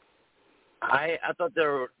 I thought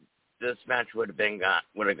this match would have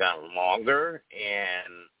gone longer,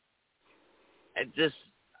 and it just,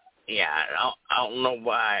 I don't know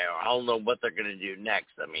why, or I don't know what they're going to do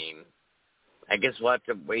next. I mean, I guess we'll have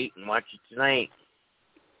to wait and watch it tonight.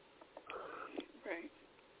 Right.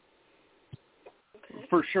 Okay.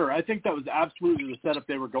 For sure. I think that was absolutely the setup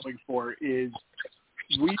they were going for, is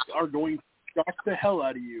we are going to shock the hell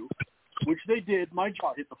out of you, which they did. My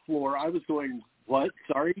jaw hit the floor. I was going, what?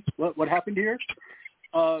 Sorry? What happened here?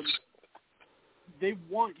 They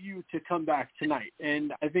want you to come back tonight,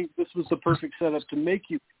 and I think this was the perfect setup to make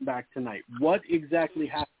you come back tonight. What exactly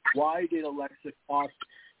happened? Why did Alexa cost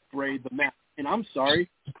Bray the match? And I'm sorry,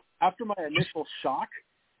 after my initial shock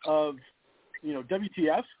of,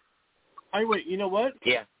 WTF, I went, you know what?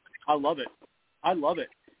 Yeah. I love it.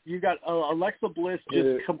 You got Alexa Bliss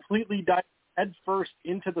just completely dived head first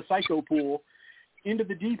into the psycho pool, into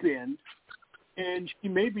the deep end, and she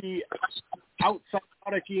may be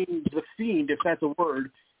outside-producing the Fiend, if that's a word.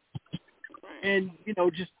 And,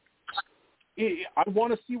 I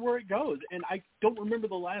want to see where it goes. And I don't remember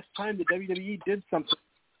the last time the WWE did something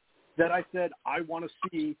that I said, I want to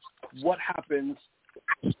see what happens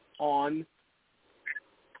on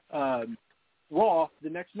Raw the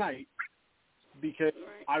next night, because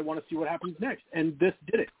I want to see what happens next. And this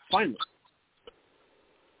did it, finally.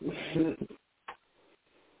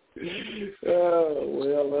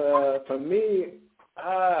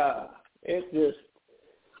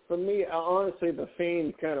 For me, honestly, the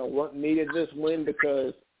Fiend kind of needed this win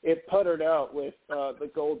because it puttered out with the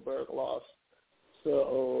Goldberg loss.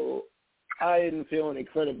 So I didn't feel any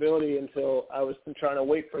credibility until I was trying to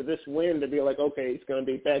wait for this win to be like, okay, he's going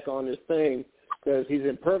to be back on his thing, because he's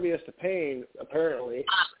impervious to pain, apparently.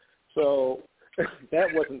 So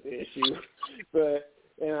that wasn't the issue.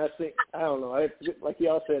 And I think, I don't know, like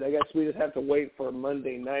y'all said, I guess we just have to wait for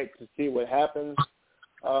Monday night to see what happens.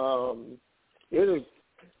 It was,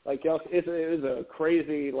 like y'all, it was a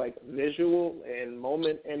crazy, visual and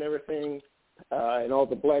moment and everything, and all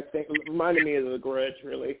the black things. It reminded me of The Grudge,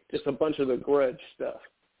 really, just a bunch of The Grudge stuff.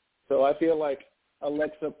 So I feel like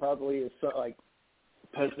Alexa probably is,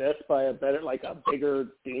 possessed by a bigger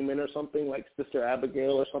demon or something, like Sister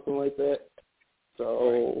Abigail or something like that.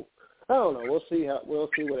 So I don't know. We'll see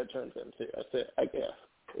what it turns into. That's it, I guess.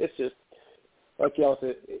 It's just like y'all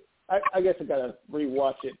said. I guess I gotta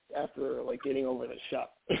rewatch it after getting over the shock.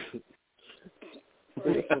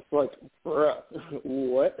 It's like, bruh,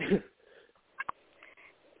 what?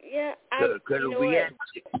 Yeah, could we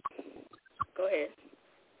go ahead.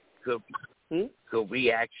 Could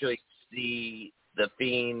we actually see the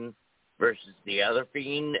Fiend versus the other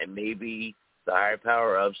Fiend, and maybe the higher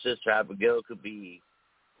power of Sister Abigail could be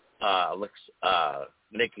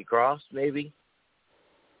Nikki Cross, maybe?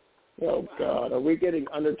 Oh, God. Are we getting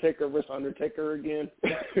Undertaker versus Undertaker again?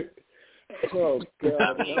 Oh,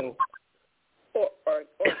 God, no. Or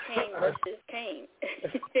Kane versus Kane.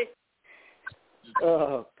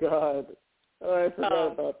 Oh, God. Oh, I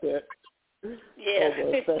forgot about that. Yeah.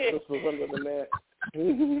 Oh, the asbestos was under the mat.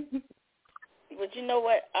 But you know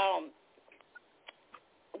what?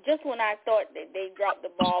 Just when I thought that they dropped the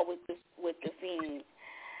ball with the Fiend,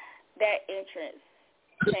 that entrance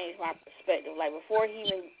changed my perspective. Like, before he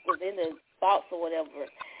even was in the box or whatever,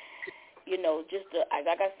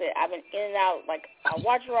 like I said, I've been in and out. Like, I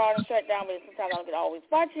watch Raw and SmackDown, but sometimes I don't get to always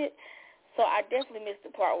watch it. So I definitely missed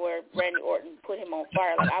the part where Randy Orton put him on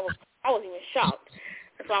fire. Like, I was even shocked.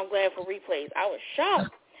 So I'm glad for replays. I was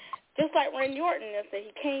shocked. Just like Randy Orton, so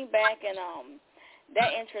he came back, and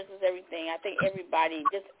that entrance is everything. I think everybody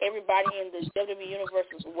in the WWE universe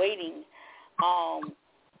was waiting.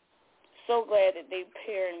 So glad that they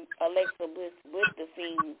paired Alexa Bliss with the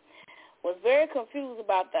Fiend. Was very confused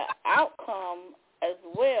about the outcome as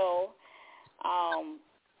well.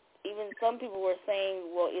 Even some people were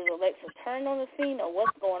saying, well, is Alexa turning on the Fiend or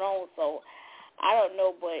what's going on? So I don't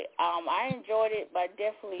know, but I enjoyed it, but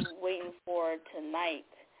definitely waiting for tonight.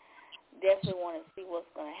 Definitely want to see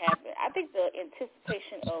what's going to happen. I think the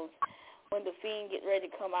anticipation of when the Fiend get ready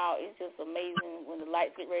to come out is just amazing. When the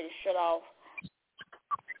lights get ready to shut off,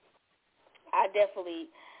 I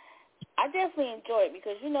definitely enjoy it,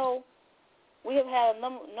 because we have had a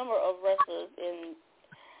number of wrestlers in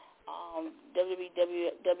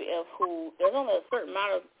WWF who there's only a certain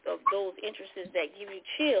amount of those entrances that give you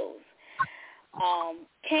chills.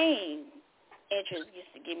 Kane entrance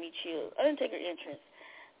used to give me chills. Undertaker entrance,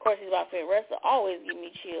 of course, he's my favorite wrestler, always give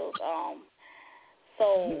me chills.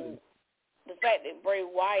 So the fact that Bray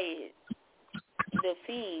Wyatt, the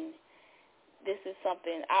Fiend, this is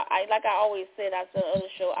something I like. I always said, I said on the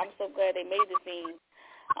other show, I'm so glad they made the Fiend.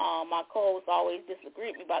 My co-hosts always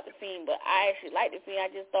disagreed with me about the Fiend, but I actually liked the Fiend.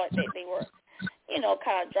 I just thought that they were,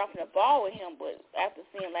 kind of dropping the ball with him. But after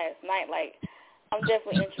seeing last night, I'm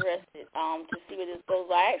definitely interested to see where this goes.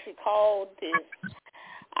 I actually called this.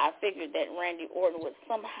 I figured that Randy Orton would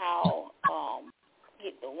somehow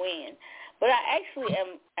get the win. But I actually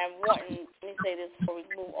am wanting, let me say this before we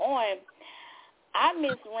move on, I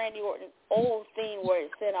miss Randy Orton's old theme where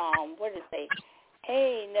it said, what did it say?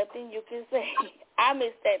 Hey, nothing you can say. I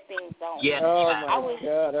miss that theme song. Yeah. Oh, my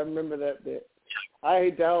God. I remember that bit.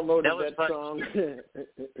 I downloaded that song.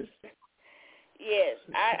 Yes.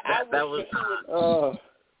 I wish that he would. Oh,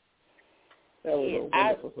 that was a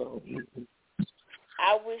wonderful song.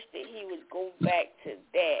 I wish that he would go back to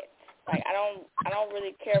that. Like, I don't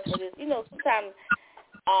really care for this. Sometimes,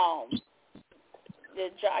 I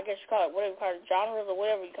guess you call it, whatever you call it, genres or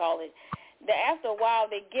whatever you call it, that after a while,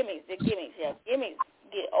 gimmicks get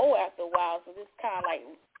old after a while, so this kind of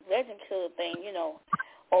Legend Killer thing,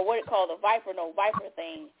 or what it called the Viper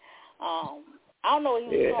thing. I don't know what he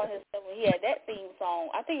was calling himself when he had that theme song.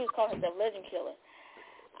 I think he was calling himself Legend Killer.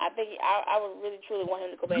 I think I would really truly want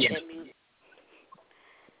him to go back to that music.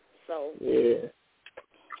 So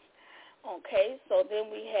okay, so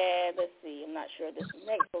then we had, let's see, I'm not sure this is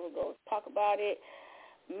next, so we'll go talk about it.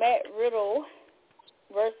 Matt Riddle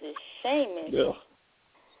versus Sheamus. Yeah.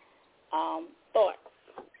 Thoughts?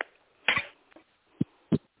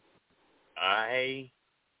 I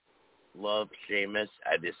love Sheamus.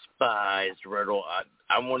 I despise Riddle.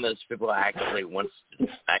 I'm one of those people that actually wants to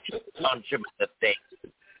punch him in the face.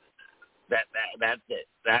 That's it.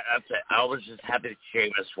 That's it. I was just happy that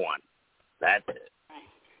Sheamus won. That's it.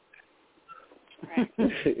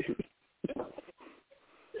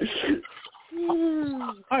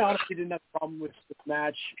 I honestly didn't have a problem with this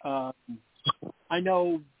match. I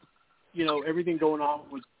know, everything going on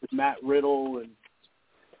with Matt Riddle, and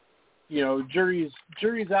jury's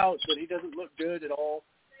out that he doesn't look good at all.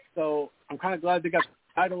 So I'm kind of glad they got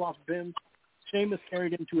the title off of him. Sheamus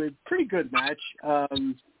carried him to a pretty good match. I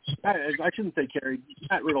shouldn't say carried.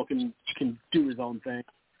 Matt Riddle can do his own thing.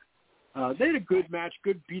 They had a good match,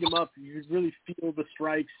 good beat 'em up. You could really feel the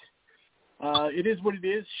strikes. It is what it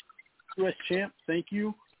is. U.S. champ, thank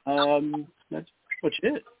you. That's what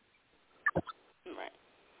you did. Right.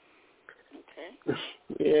 Okay.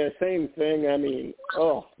 Yeah, same thing. I mean,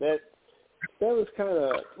 that was kind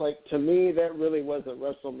of like, to me, that really wasn't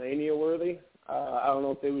WrestleMania worthy. I don't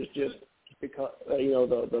know if it was just because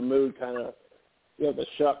the mood kind of, the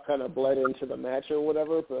shock kind of bled into the match or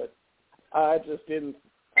whatever, but I just didn't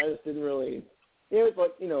really. It was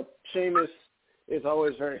like, Sheamus is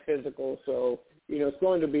always very physical, so it's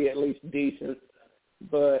going to be at least decent.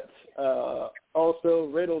 But also,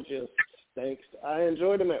 Riddle just stinks. I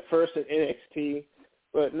enjoyed him at first at NXT,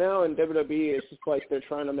 but now in WWE, it's just like they're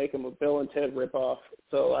trying to make him a Bill and Ted ripoff.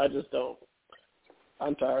 So I just don't.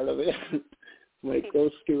 I'm tired of it. Go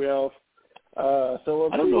scoot off. So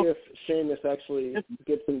we'll see if Sheamus actually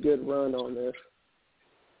gets some good run on this.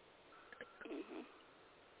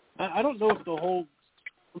 I don't know if the whole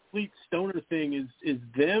complete stoner thing is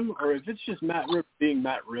them, or if it's just Matt Riddle being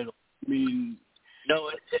Matt Riddle. I mean, no,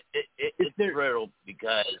 it's Riddle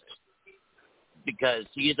because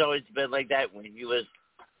he's always been like that. When he was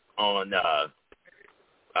on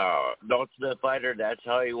Ultimate Fighter, that's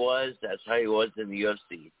how he was. That's how he was in the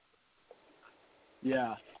UFC.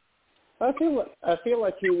 Yeah, I feel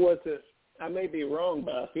like he wasn't. I may be wrong,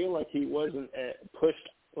 but I feel like he wasn't pushed.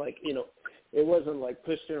 It wasn't like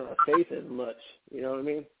pushed in our face as much. You know what I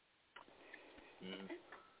mean?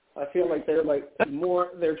 I feel like they're more.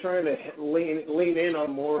 They're trying to lean in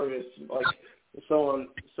on more of his so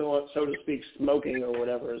to speak, smoking or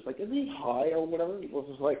whatever. It's like, is he high or whatever? It was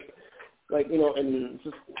just and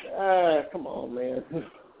just come on, man.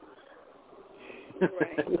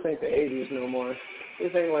 Right. This ain't the 80s no more.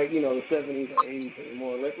 This ain't the 70s or 80s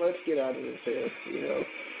anymore. Let's get out of this here.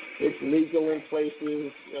 It's legal in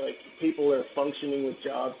places. People are functioning with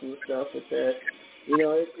jobs and stuff like that. We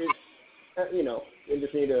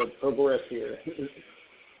just need to progress here.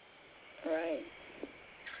 Right.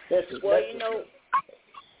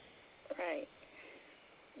 Right.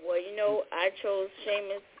 Well, I chose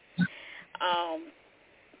Sheamus.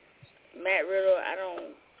 Matt Riddle,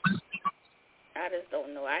 I just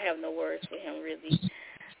don't know. I have no words for him, really.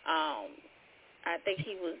 I think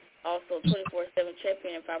he was also 24/7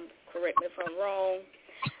 champion, correct me if I'm wrong.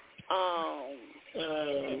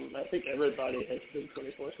 I think everybody has been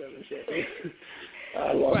 24/7 champion.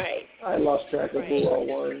 I lost track of who all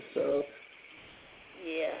won, so.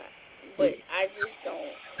 Yeah, but I just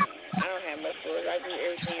don't. I don't have much words. I agree with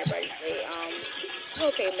everything everybody say.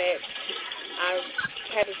 Okay, Matt. I'm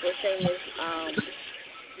happy for Sheamus.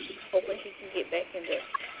 Hoping he can get back into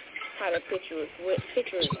how to picture as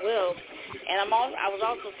well. And I was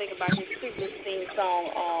also thinking about his previous theme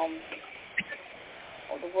song.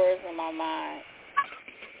 The words in my mind.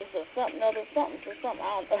 It's a something other something to something. I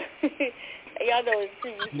don't know. Y'all know his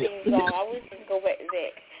previous theme song. I wish we could go back to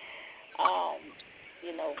that.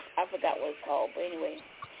 I forgot what it's called, but anyway.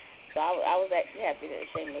 So I was actually happy that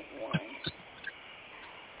Sheamus won.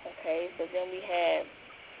 Okay, so then we have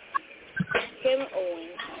Kevin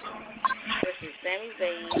Owens versus Sami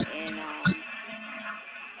Zayn and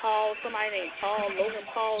Logan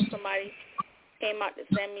Paul, somebody came out to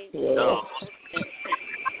Sami. No.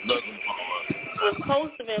 Logan Paul. It was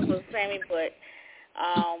close to him for Sami, but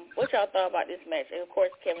what y'all thought about this match? And of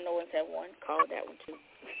course, Kevin Owens had won. Called that one too.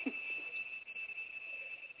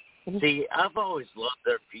 See, I've always loved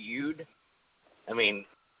their feud. I mean,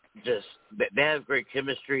 just they have great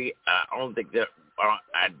chemistry. I don't think that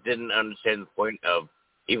I didn't understand the point of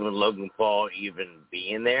even Logan Paul even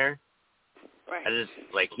being there. Right. I just,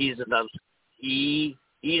 like, he's an,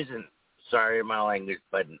 sorry my language,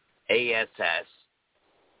 but an ASS,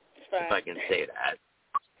 Right. if I can say that.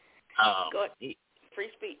 Go ahead. Free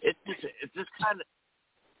speech. It's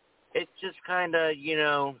just kind of, you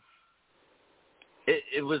know,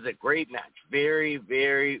 it was a great match. Very,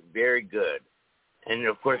 very, very good. And,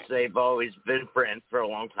 of course, they've always been friends for a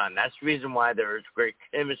long time. That's the reason why there was great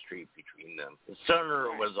chemistry between them. The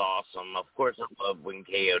Stunner was awesome. Of course, I love when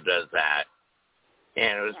KO does that.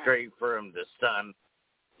 And it was great for him to stun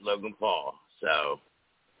Logan Paul. So,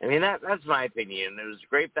 I mean, that's my opinion. It was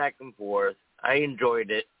great back and forth. I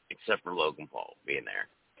enjoyed it, except for Logan Paul being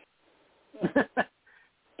there.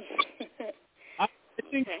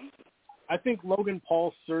 I think Logan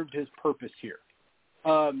Paul served his purpose here.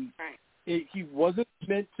 He wasn't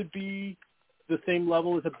meant to be the same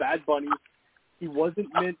level as a Bad Bunny. He wasn't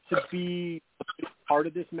meant to be part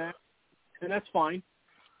of this match, and that's fine.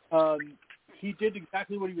 He did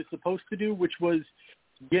exactly what he was supposed to do, which was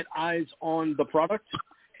get eyes on the product,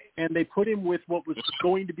 and they put him with what was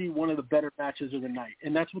going to be one of the better matches of the night,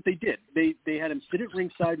 and that's what they did. They had him sit at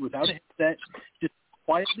ringside without a headset, just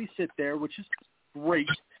quietly sit there, which is great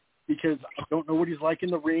because I don't know what he's like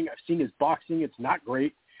in the ring. I've seen his boxing. It's not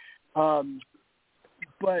great.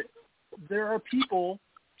 But there are people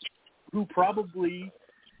who probably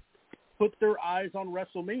put their eyes on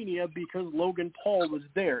WrestleMania because Logan Paul was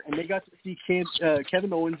there, and they got to see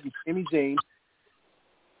Kevin Owens and Sami Zayn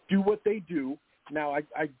do what they do. Now,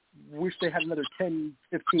 I wish they had another 10,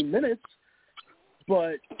 15 minutes,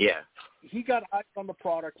 but he got eyes on the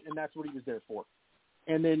product, and that's what he was there for.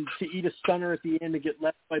 And then to eat a stunner at the end and get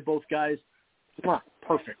left by both guys, come on,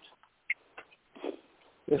 perfect.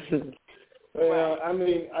 Well, I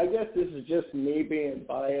mean, I guess this is just me being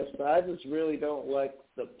biased, but I just really don't like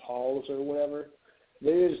the Pauls or whatever.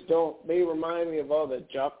 They just don't. They remind me of all the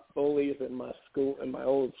jock bullies in my school, in my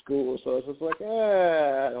old school. So it's just like,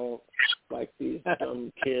 I don't like these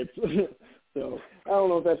dumb kids. So I don't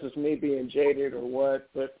know if that's just me being jaded or what,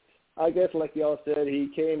 but I guess, like y'all said, he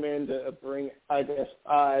came in to bring, I guess,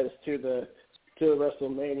 eyes to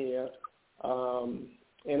WrestleMania.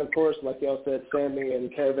 And of course, like y'all said, Sami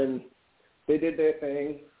and Kevin, they did their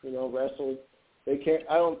thing, you know, wrestled.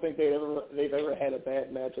 I don't think they've ever had a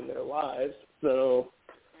bad match in their lives. So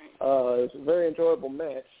it's a very enjoyable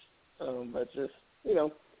match. But just, you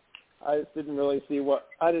know, I just didn't really see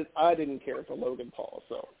I didn't care for Logan Paul.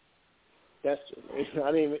 So that's just me.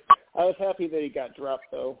 I mean, I was happy that he got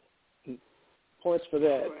dropped, though. Points for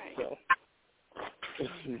that. So.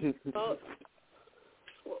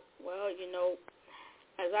 Well, you know,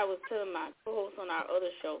 as I was telling my co-host on our other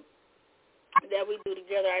show that we do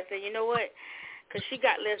together, I said, you know what? Because she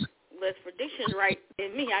got less predictions right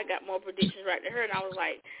than me. I got more predictions right than her, and I was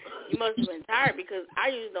like, you must have been tired because I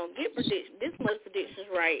usually don't get this much predictions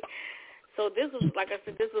right. So this was, like I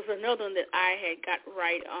said, this was another one that I had got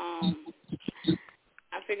right.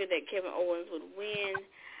 I figured that Kevin Owens would win.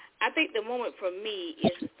 I think the moment for me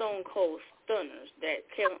is the Stone Cold Stunners that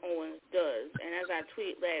Kevin Owens does. And as I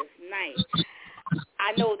tweeted last night,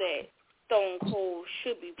 I know that Stone Cold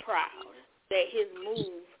should be proud that his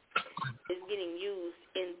move is getting used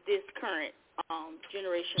in this current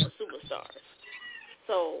generation of superstars.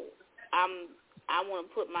 So I want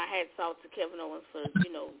to put my hats off to Kevin Owens for,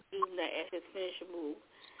 you know, using that as his finisher move.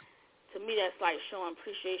 To me, that's like showing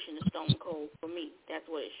appreciation to Stone Cold. For me, that's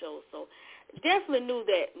what it shows. So definitely knew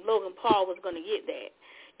that Logan Paul was going to get that.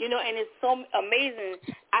 You know, and it's so amazing.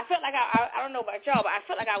 I felt like, I don't know about y'all, but I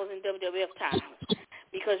felt like I was in WWF times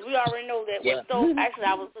because we already know that when Stone,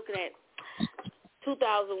 actually I was looking at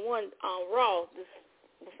 2001 Raw,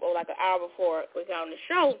 before, like an hour before we got on the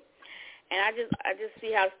show, and I just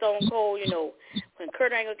see how Stone Cold, you know, when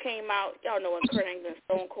Kurt Angle came out, y'all know when Kurt Angle and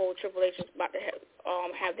Stone Cold, Triple H was about to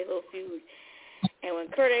have their little feud, and when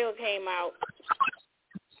Kurt Angle came out,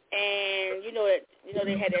 and you know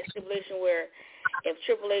they had that stipulation where if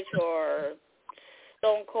Triple H or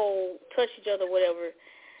Stone Cold touched each other, whatever,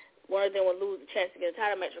 one of them would lose the chance to get a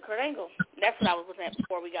title match with Kurt Angle. That's what I was looking at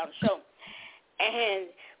before we got on the show. And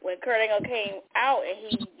when Kurt Angle came out and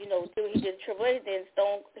he, you know, he did Triple H, then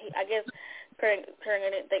I guess Kurt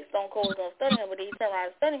Angle didn't think Stone Cold was going to stun him, but he turned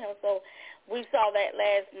around and stunned him. So we saw that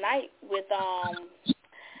last night with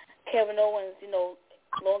Kevin Owens, you know,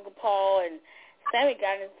 Logan Paul and Sami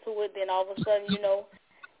got into it. Then all of a sudden, you know,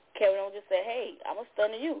 Kevin Owens just said, hey, I'm going to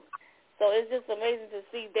stun you. So it's just amazing to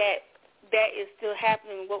see that is still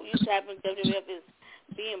happening. What used to happen in WWF is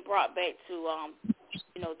being brought back to,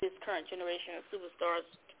 you know, this current generation of superstars,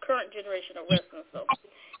 current generation of wrestling. So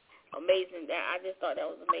amazing. I just thought that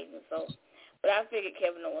was amazing. So, but I figured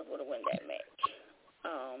Kevin Owens would have won that match.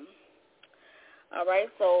 All right,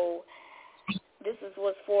 so this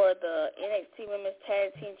was for the NXT Women's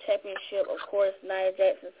Tag Team Championship. Of course, Nia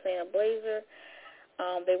Jax and Shayna Baszler.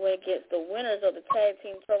 They went against the winners of the Tag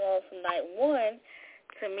Team Turmoil from night one,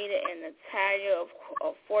 Tamina and Natalya.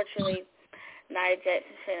 Unfortunately, Nia Jax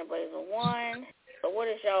and Shayna Baszler won. So what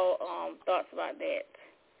is y'all thoughts about that?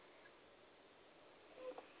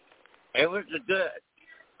 It was a good.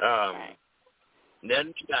 Right.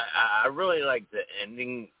 Then I really liked the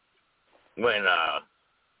ending when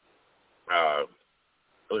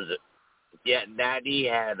was it? Yeah, Natty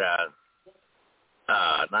had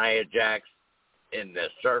Nia Jax in the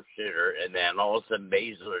sharpshooter, and then all of a sudden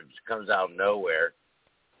Baszler just comes out of nowhere,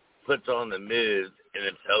 puts on the move, and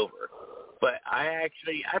it's over. But I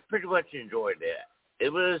pretty much enjoyed it.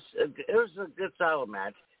 It was a good solid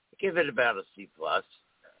match. I give it about a C+.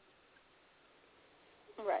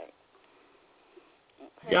 Right.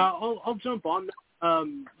 Okay. Yeah, I'll jump on that.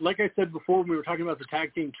 Like I said before, when we were talking about the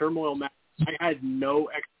Tag Team Turmoil match, I had no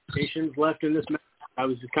expectations left in this match. I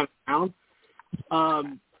was just kind of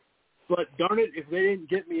down. But darn it, if they didn't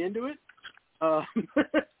get me into it,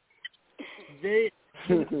 they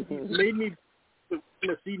made me want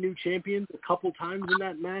to see new champions a couple times in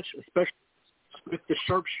that match, especially with the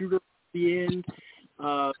sharpshooter at the end.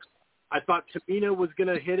 I thought Tamina was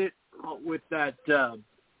going to hit it with that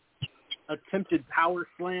attempted power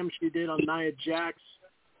slam she did on Nia Jax.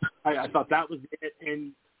 I thought that was it.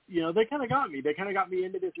 And, you know, they kind of got me. They kind of got me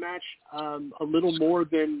into this match a little more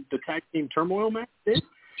than the Tag Team Turmoil match did.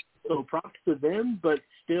 So props to them, but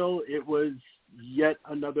still it was yet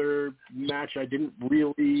another match I didn't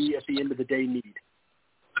really, at the end of the day, need.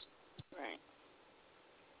 Right.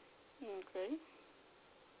 Okay.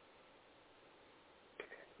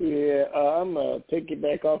 Yeah, I'm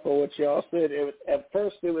piggyback off of what y'all said. At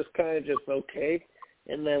first it was kind of just okay,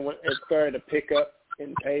 and then when it started to pick up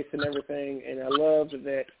in pace and everything, and I loved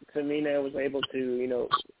that Tamina was able to, you know,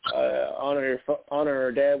 honor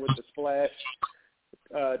her dad with the splash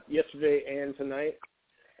yesterday and tonight.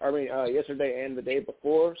 Yesterday and the day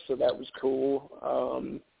before, so that was cool.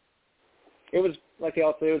 It was, like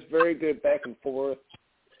y'all said, it was very good back and forth.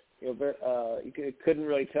 You know, you couldn't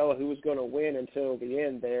really tell who was going to win until the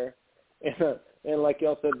end there. And like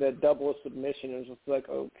y'all said, that double submission was just like,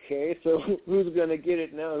 okay, so who's going to get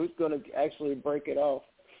it now? Who's going to actually break it off?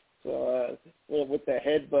 So with the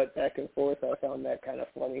headbutt back and forth, I found that kind of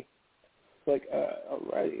funny. It's like,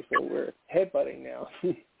 alrighty, so we're headbutting now.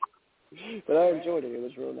 But I enjoyed it. It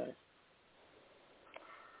was real nice.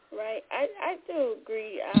 Right. I do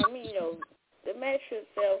agree. I mean, you know, the match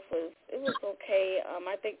itself was okay.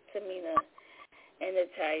 I think Tamina and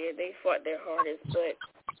Natalya, they fought their hardest, but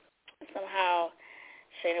somehow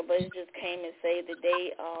Shayna Baszler just came and saved the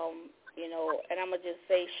day. You know, and I'm gonna just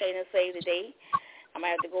say Shayna saved the day. I'm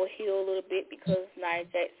gonna have to go heel a little bit because Nia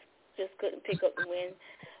Jax just couldn't pick up the win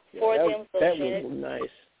for them. So that Shayna, was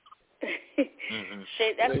nice.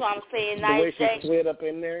 That's what I'm saying. The way Nia Jax she slid up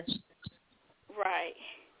in there. Right.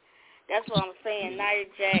 That's what I'm saying. Nia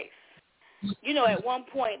Jax. You know, at one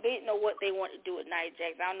point, they didn't know what they wanted to do with Nia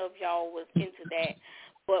Jax. I don't know if y'all was into that.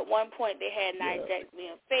 But at one point, they had Nia Jax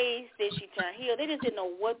being face. Then she turned heel. They just didn't know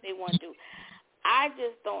what they want to do. I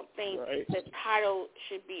just don't think the title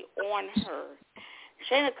should be on her.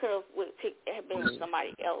 Shayna could have been with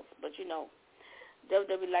somebody else. But, you know,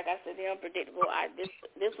 WWE, like I said, they're unpredictable.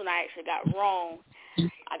 This one I actually got wrong.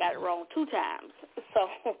 I got it wrong 2 times. So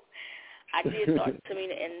I did thought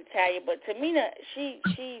Tamina and Natalya, but Tamina, she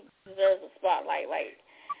deserves a spotlight. Like,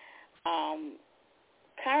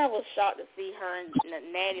 kind of was shocked to see her and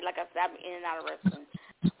Natty. Like I said, I've been in and out of wrestling,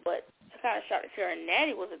 but kind of shocked to see her and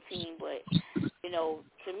Natty was a team. But you know,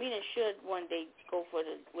 Tamina should one day go for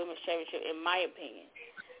the women's championship, in my opinion.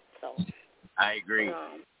 So I agree.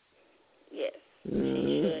 Yes, she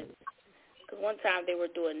should. Because one time they were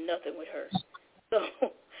doing nothing with her, so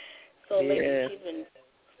lately she's been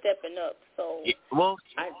stepping up. So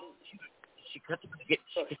she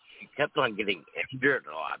kept on getting injured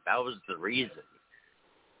a lot. That was the reason.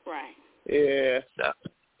 Right. Yeah. So.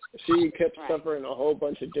 She kept suffering a whole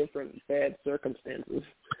bunch of different bad circumstances,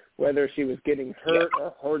 whether she was getting hurt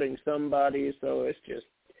or hurting somebody. So it's just,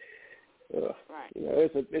 you know,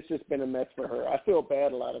 it's just been a mess for her. I feel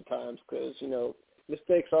bad a lot of times because, you know,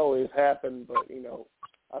 mistakes always happen, but, you know,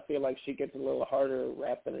 I feel like she gets a little harder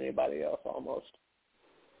rap than anybody else almost.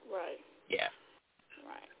 Right. Yeah.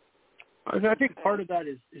 Right. I think part of that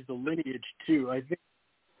is the lineage, too. I think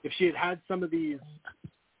if she had some of these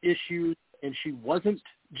issues and she wasn't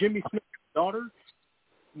Jimmy Smith's daughter,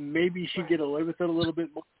 maybe she'd get away with it a little bit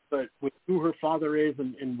more. but with who her father is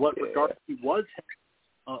and what regard he was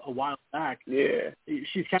a while back,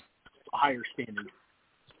 she's kind of a higher standard.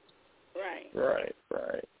 Right.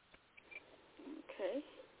 Okay.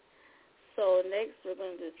 So next we're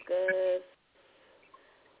going to discuss.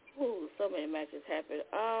 So many matches happened.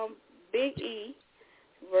 Big E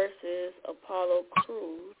versus Apollo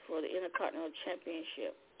Crews for the Intercontinental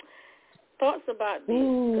Championship. Thoughts about this?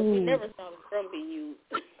 Because we never saw the drum be used.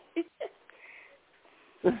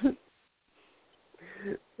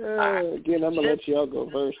 Again, I'm gonna let y'all go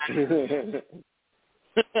first.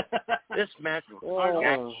 This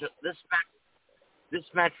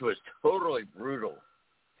match was totally brutal.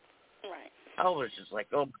 Right. I was just like,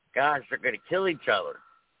 oh my gosh, they're gonna kill each other.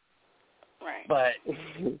 Right. But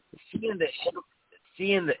seeing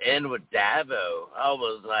the end with Davo, I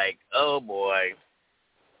was like, oh boy,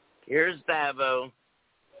 here's Davo.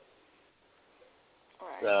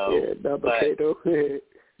 Right. So,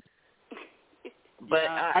 but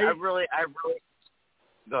I really,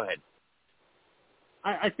 go ahead.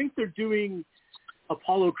 I think they're doing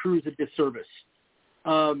Apollo Crews a disservice.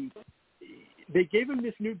 They gave him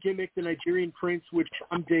this new gimmick, the Nigerian Prince, which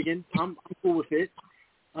I'm digging. I'm cool with it.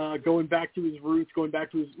 Going back to his roots, going back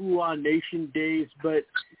to his Ooh-Ah Nation days, but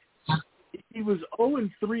he was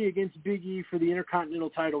 0-3 against Big E for the Intercontinental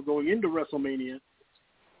title going into WrestleMania,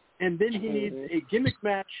 and then he needs a gimmick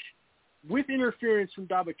match with interference from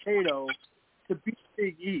Dabba-Kato to beat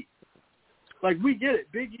Big E. Like, we get it.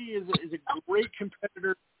 Big E is a great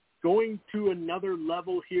competitor going to another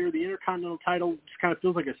level here. The Intercontinental title just kind of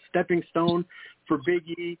feels like a stepping stone for Big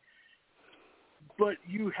E. But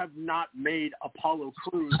you have not made Apollo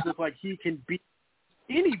Crews look like he can beat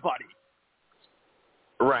anybody.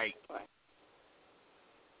 Right.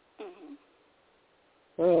 Mm-hmm.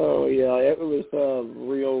 Oh, yeah, it was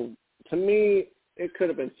real. To me, it could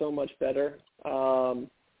have been so much better.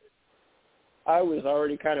 I was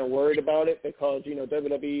already kind of worried about it because,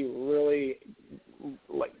 WWE really,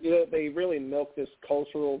 they really milked this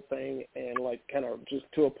cultural thing and, kind of just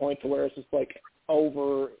to a point to where it's just,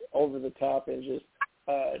 over the top and just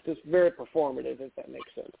very performative, if that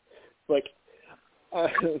makes sense.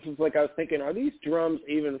 It's like I was thinking, are these drums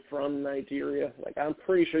even from Nigeria? I'm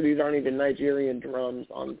pretty sure these aren't even Nigerian drums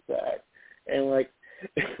on set. And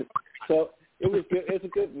so it was good. It was a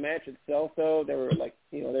good match itself, though. They were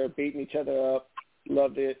they were beating each other up.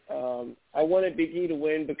 Loved it. I wanted Big E to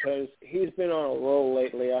win because he's been on a roll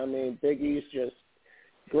lately. I mean, Big E's just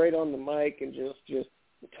great on the mic and just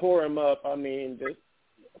tore him up. I mean,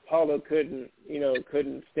 Apollo couldn't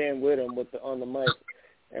stand with him on the mic.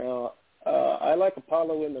 I like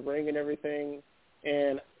Apollo in the ring and everything,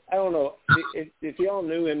 and I don't know if y'all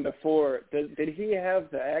knew him before. Did he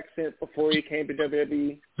have the accent before he came to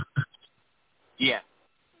WWE? Yeah.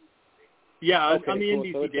 Yeah, okay, I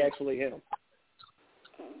mean, cool. So it's actually him.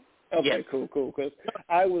 Okay, yes. Cool. Because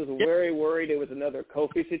I was very worried it was another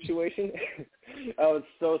Kofi situation. I was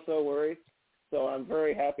so worried. So I'm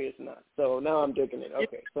very happy it's not. So now I'm digging it.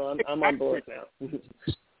 Okay, so I'm on board now.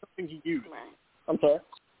 Something he used. I'm sorry?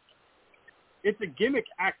 It's a gimmick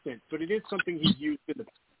accent, but it is something he's used in the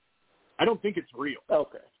past. I don't think it's real.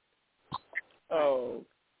 Okay. Oh,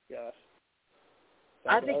 gosh.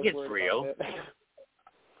 I think it's real.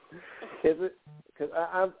 Is it? Because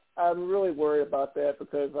I'm really worried about that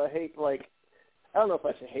because I hate, I don't know if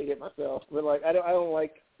I should hate it myself, but, I don't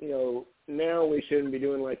like, now we shouldn't be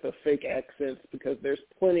doing, the fake accents because there's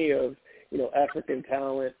plenty of, African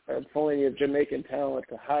talent or plenty of Jamaican talent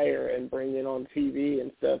to hire and bring in on TV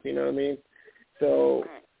and stuff, you know what I mean? So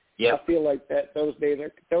I feel like those days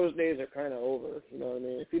are kind of over, you know what I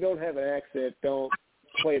mean? If you don't have an accent, don't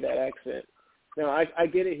play that accent. Now, I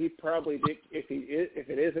get it. He probably did. If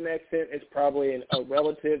it is an accent, it's probably a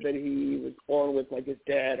relative that he was born with, like his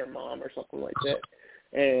dad or mom or something like that.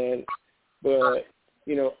 But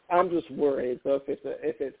I'm just worried. So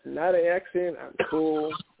if it's not an accent, I'm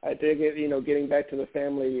cool. I dig it. Getting back to the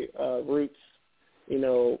family roots.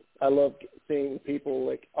 I love seeing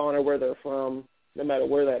people honor where they're from, no matter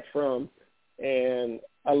where that's from. And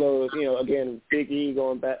I love, again, Big E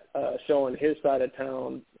going back, showing his side of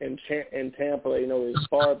town in Tampa, his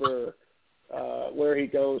barber, where he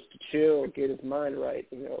goes to chill, get his mind right,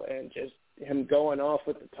 and just him going off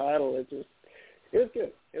with the title. It was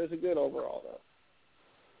good. It was a good overall, though.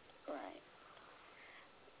 Right.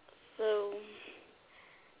 So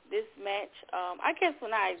this match, I guess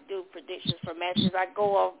when I do predictions for matches, I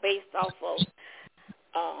go based off of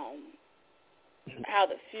how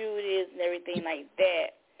the feud is and everything like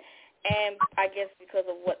that. And I guess because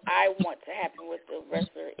of what I want to happen with the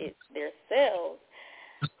wrestler, it's their selves,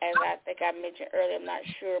 as I think I mentioned earlier, I'm not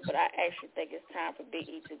sure, but I actually think it's time for Big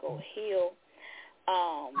E to go heel.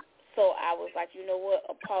 So I was like, you know what,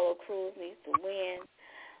 Apollo Crews needs to win.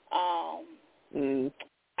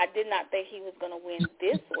 I did not think he was going to win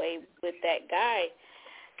this way with that guy.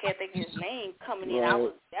 Can't think of his name coming in.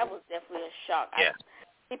 Right. That was definitely a shock. Yeah.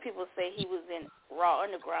 I see people say he was in Raw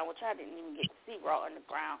Underground, which I didn't even get to see Raw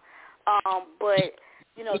Underground. But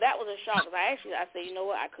you know, that was a shock. Cause I said, you know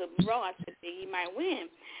what, I could be wrong. I said he might win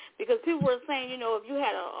because people were saying, you know, if you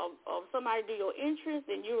had somebody do your entrance,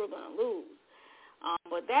 then you were going to lose.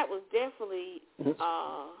 But that was definitely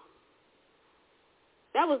not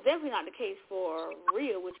the case for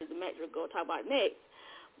Rhea, which is the match we're going to talk about next.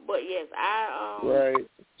 But yes, I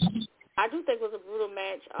do think it was a brutal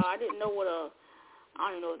match. I didn't know I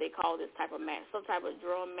don't know what they call this type of match, some type of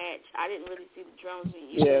drum match. I didn't really see the drums being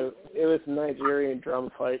used. Yeah, it was a Nigerian drum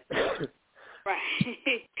fight. Right.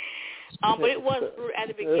 But it was brutal at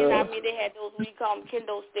the beginning. I mean, they had those, what do you call them,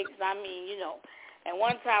 kendo sticks. I mean, you know, and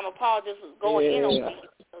one time Apollo just was going in on me.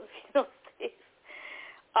 Kendo sticks.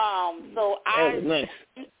 So I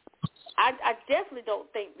definitely don't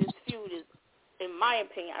think this feud is, in my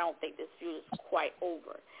opinion, I don't think this feud is quite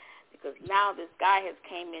over because now this guy has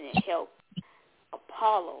came in and helped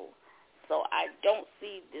Apollo, so I don't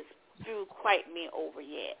see this feud quite being over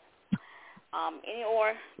yet. Any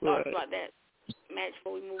more thoughts about that match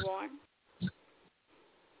before we move on?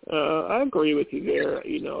 I agree with you there.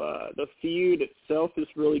 You know, the feud itself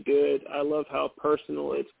is really good. I love how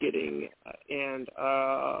personal it's getting, and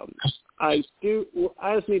I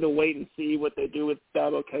just need to wait and see what they do with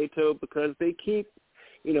Dabo Kato because they keep,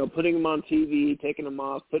 you know, putting him on TV, taking him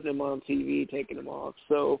off, putting him on TV, taking him off.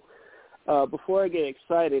 So before I get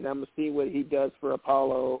excited, I'm going to see what he does for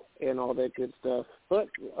Apollo and all that good stuff. But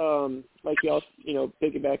like y'all, you know,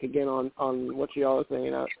 piggyback again on what y'all are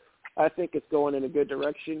saying, I think it's going in a good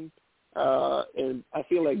direction. And I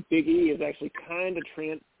feel like Big E is actually kind of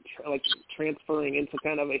transferring into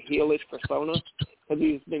kind of a heelish persona because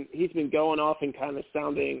he's been going off and kind of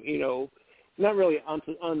sounding, you know, not really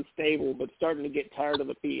unstable, but starting to get tired of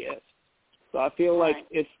the BS. So I feel like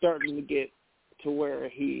it's starting to get to where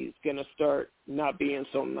he's going to start not being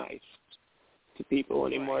so nice to people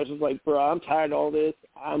anymore. It's just like, bro, I'm tired of all this.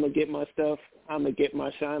 I'm going to get my stuff. I'm going to get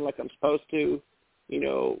my shine like I'm supposed to. You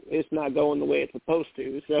know, it's not going the way it's supposed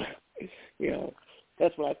to. So, you know,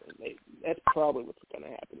 that's what I think. That's probably what's going to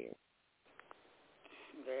happen here.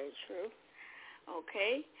 Very true.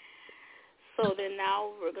 Okay. So then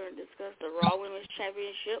now we're going to discuss the Raw Women's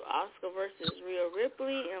Championship, Asuka versus Rhea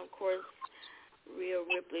Ripley. And, of course, Rhea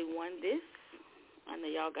Ripley won this. I know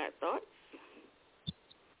y'all got thoughts.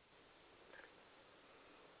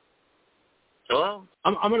 Hello?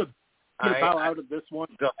 I'm going to bow out of this one.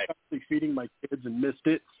 Go I'm actually feeding my kids and missed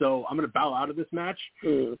it, so I'm going to bow out of this match.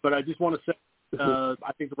 But I just want to say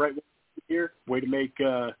I think the right way here, way to make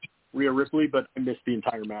Rhea Ripley, but I missed the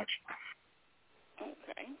entire match.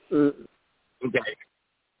 Okay. Okay.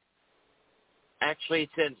 Actually,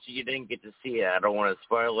 since you didn't get to see it, I don't want to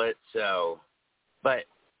spoil it. So, but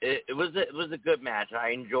it was a good match. I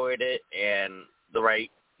enjoyed it, and the right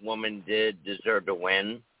woman did deserve to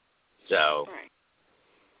win. So.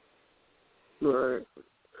 Right.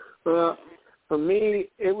 Well, for me,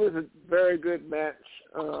 it was a very good match.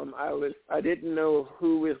 I didn't know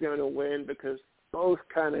who was going to win because both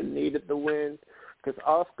kind of needed the win because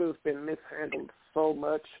Asuka's been mishandled so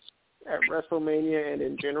much at WrestleMania and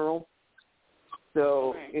in general.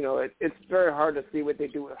 So, you know, it's very hard to see what they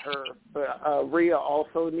do with her. But Rhea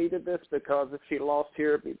also needed this because if she lost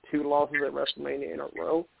here, it would be 2 losses at WrestleMania in a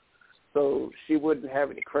row. So she wouldn't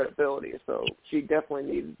have any credibility. So she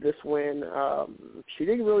definitely needed this win. She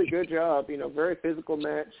did a really good job. You know, very physical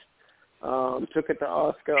match. Took it to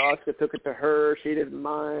Asuka. Asuka took it to her. She didn't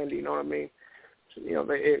mind. You know what I mean? You know,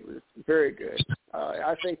 it was very good.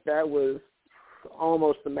 I think that was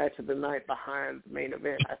almost the match of the night behind the main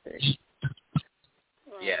event, I think.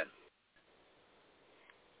 Yeah.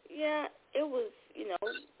 Yeah, it was, you know,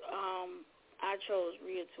 I chose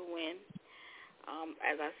Rhea to win.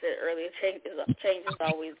 As I said earlier, change is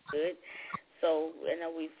always good. So, I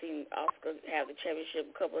know we've seen Asuka have the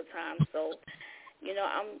championship a couple of times. So, you know,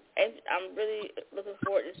 I'm really looking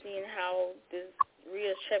forward to seeing how this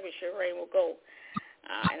Rhea championship reign will go.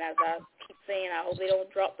 And as I keep saying, I hope they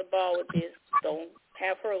don't drop the ball with this. Don't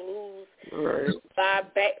have her lose by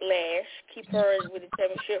backlash. Keep her with the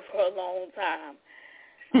championship for a long time.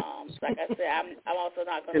 Like I said, I'm also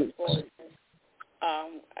not going to spoil it.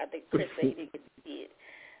 I think Chris said he didn't get to see it.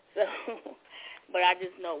 So, but I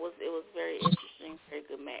just know it was very interesting, very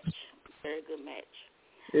good match. Very good match.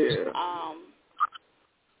 Yeah.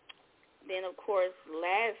 Then, of course,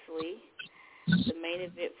 lastly, the main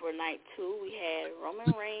event for night 2, we had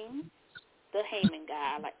Roman Reigns, the Heyman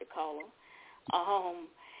guy, I like to call him.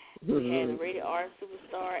 We had the rated R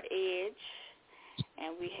superstar Edge,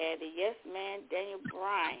 and we had the Yes Man Daniel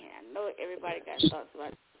Bryan. I know everybody got thoughts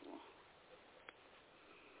about this one.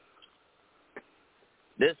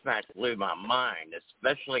 This match blew my mind,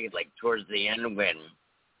 especially like towards the end when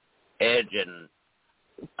Edge and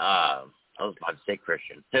I was about to say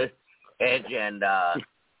Christian. Edge and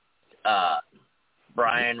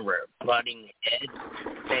Bryan were butting heads,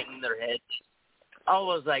 banging their heads. I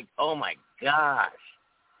was like, oh my gosh.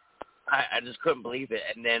 I just couldn't believe it.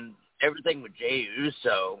 And then everything with Jey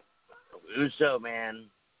Uso, man,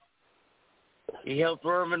 he helped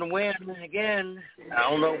Roman win again. I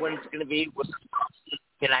don't know when it's going to be. He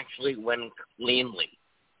can actually win cleanly.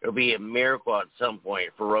 It'll be a miracle at some point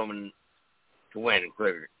for Roman to win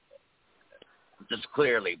clearly.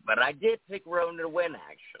 But I did pick Roman to win,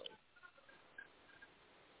 actually.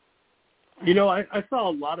 You know, I saw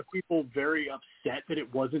a lot of people very upset that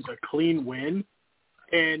it wasn't a clean win.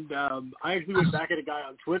 And I actually went back at a guy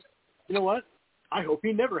on Twitter. You know what? I hope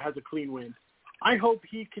he never has a clean win. I hope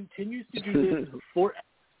he continues to do this for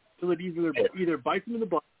until it either bites him in the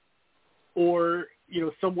butt or, you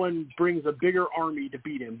know, someone brings a bigger army to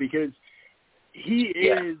beat him, because he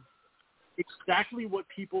is exactly what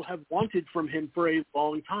people have wanted from him for a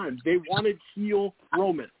long time. They wanted heel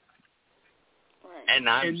Roman. And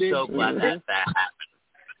I'm so glad that happened.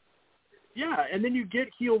 Yeah, and then you get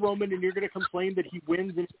heel Roman and you're going to complain that he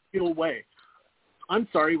wins in a heel way. I'm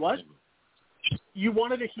sorry, what? You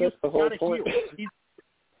wanted a heel, not a heel.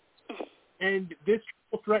 And this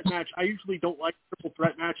triple threat match, I usually don't like triple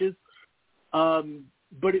threat matches,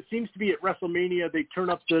 but it seems to be at WrestleMania they turn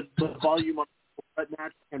up the volume on the triple threat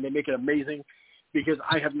match and they make it amazing, because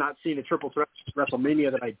I have not seen a triple threat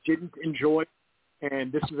WrestleMania that I didn't enjoy, and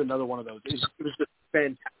this is another one of those. It was just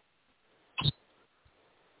fantastic.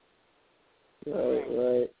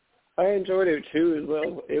 Right. I enjoyed it too as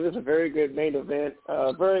well. It was a very good main event,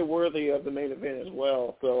 very worthy of the main event as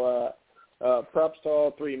well. So props to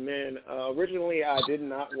all three men. Originally, I did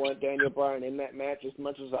not want Daniel Bryan in that match as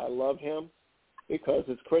much as I love him, because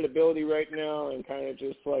his credibility right now and kind of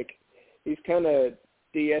just like he's kind of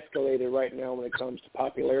de-escalated right now when it comes to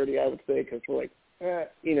popularity, I would say, because like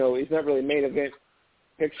you know, he's not really main event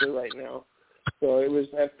picture right now. So it was,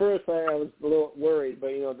 at first I was a little worried, but,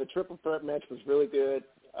 you know, the triple threat match was really good.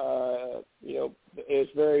 You know, it was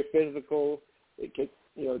very physical.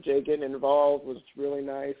 Jay getting involved was really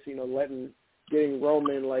nice, you know, getting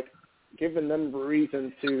Roman, like, giving them a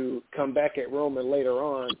reason to come back at Roman later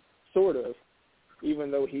on, sort of,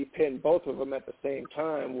 even though he pinned both of them at the same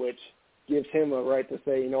time, which gives him a right to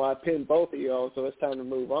say, you know, I pinned both of y'all, so it's time to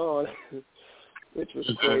move on, which was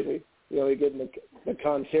crazy. You know, he getting the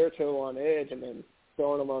concerto on Edge and then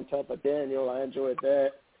throwing him on top of Daniel. I enjoyed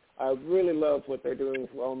that. I really love what they're doing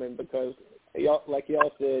with Roman, because, like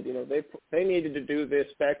y'all said, you know, they needed to do this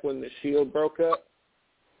back when the Shield broke up.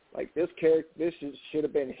 Like, this should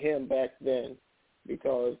have been him back then,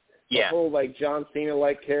 because the whole, like, John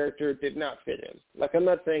Cena-like character did not fit him. Like, I'm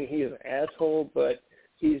not saying he is an asshole, but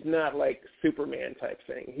he's not, like, Superman type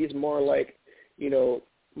thing. He's more like, you know,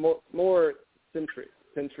 more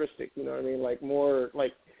centristic, you know what I mean? Like, more,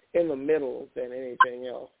 like, in the middle than anything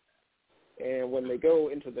else. And when they go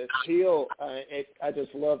into the heel, I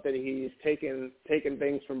just love that he's taking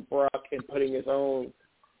things from Brock and putting his own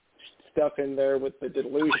stuff in there with the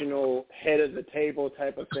delusional head of the table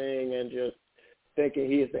type of thing, and just thinking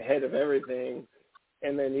he is the head of everything.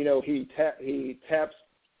 And then, you know, he taps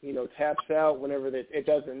out whenever it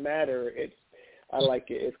doesn't matter. I like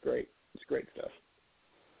it. It's great. It's great stuff.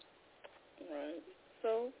 Right.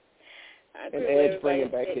 So, I agree and with Edge bringing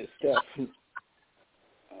back his stuff.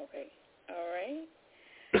 Okay.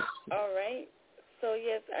 All right. So,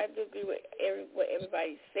 yes, I do agree with what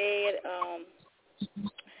everybody said.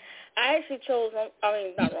 I actually chose, not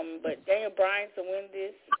Roman, but Daniel Bryan to win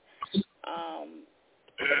this.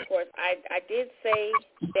 Of course, I did say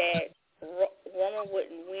that Roman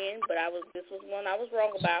wouldn't win, but this was one I was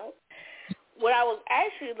wrong about. What I was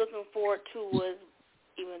actually looking forward to was,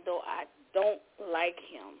 even though I don't like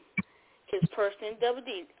him, his person in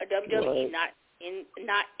WWE, not him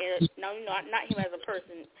as a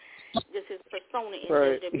person, just his persona in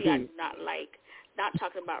WWE. I do not like. Not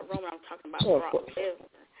talking about Roman, I'm talking about Brock Lesnar.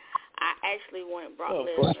 I actually wanted Brock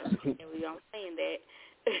Lesnar, and I'm saying that,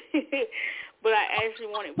 but I actually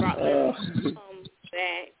wanted Brock Lesnar to come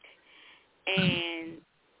back and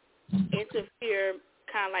interfere,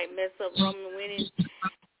 kind of like mess up Roman winning.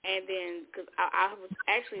 And then, because I was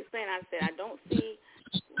actually saying, I said, I don't see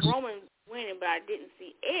Roman winning, but I didn't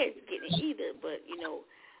see Edge getting it either. But, you know,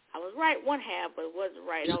 I was right one half, but it wasn't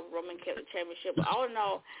right. Roman kept the championship. But all in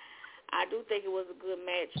all, I do think it was a good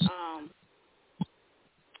match.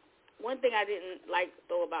 One thing I didn't like,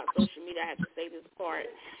 though, about social media, I have to say this part,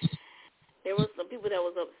 there were some people that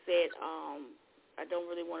was upset. I don't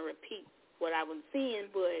really want to repeat what I was seeing,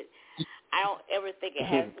 but I don't ever think it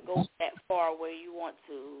has to go that far where you want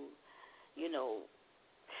to, you know,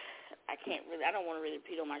 I don't want to really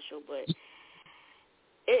repeat on my show, but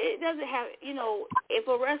it doesn't have, you know, if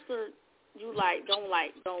a wrestler you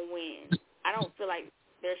don't win, I don't feel like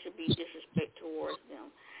there should be disrespect towards them.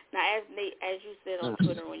 Now, as you said on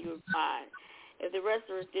Twitter when you replied, if the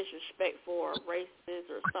wrestler is disrespectful or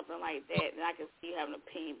racist or something like that, then I can see you have an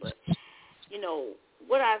opinion. But, you know,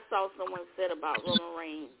 what I saw someone said about Roman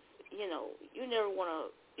Reigns, you know, you never want to,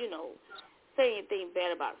 you know, say anything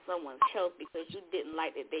bad about someone's health because you didn't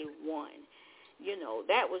like that they won. You know,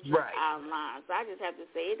 that was just out of line. So I just have to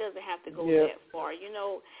say it doesn't have to go that far, you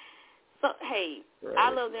know. So, hey,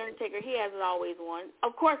 I love The Undertaker. He hasn't always won.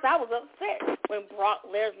 Of course, I was upset when Brock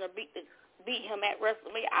Lesnar beat him at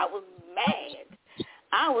WrestleMania. I was mad.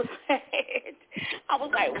 I was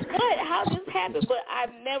like, what? How did this happen? But I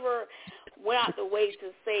never went out the way to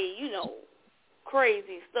say, you know,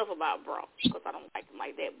 crazy stuff about Brock because I don't like him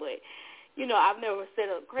like that. But, you know, I've never said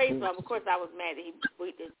a crazy stuff. Of course, I was mad that he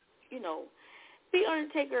beat The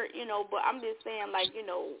Undertaker, you know, but I'm just saying, like, you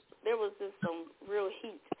know, there was just some real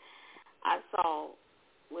heat I saw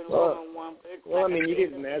when Roman won. Well, I mean, you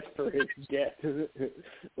didn't ask for his death.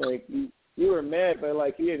 Like, you were mad, but,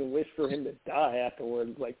 like, you didn't wish for him to die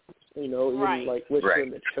afterwards. Like, you know, you didn't, like, wish for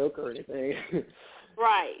him to choke or anything.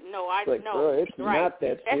 Right. No, I know. Like, bro, it's not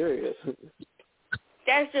that serious.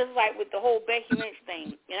 That's just like with the whole Becky Lynch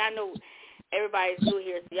thing. And I know everybody's new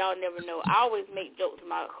here, so y'all never know. I always make jokes to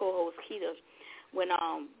my co-host, Keita. When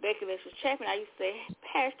Becky Lynch was champion, I used to say,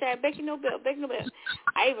 hashtag Becky No Belt, Becky No Belt.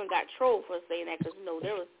 I even got trolled for saying that because, you know,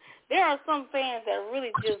 there are some fans that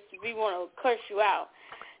really just want to cuss you out.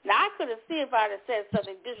 Now, I could have seen if I had said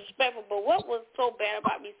something disrespectful, but what was so bad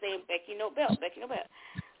about me saying Becky No Belt, Becky No Belt?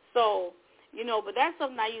 So, you know, but that's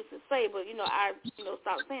something I used to say, but, you know, I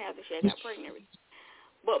stopped saying after she got pregnant.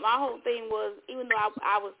 But my whole thing was, even though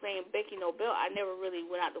I was saying Becky No Belt, I never really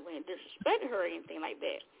went out the way and disrespected her or anything like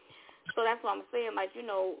that. So that's what I'm saying. Like, you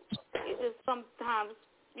know, it's just sometimes,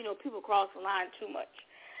 you know, people cross the line too much.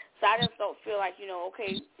 So I just don't feel like, you know,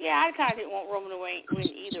 okay, yeah, I kind of didn't want Roman to win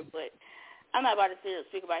either, but I'm not about to sit here and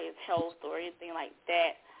speak about his health or anything like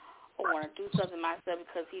that or want to do something myself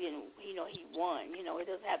because he didn't, you know, he won. You know, it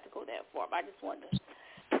doesn't have to go that far. But I just wanted to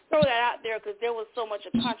throw that out there because there was so much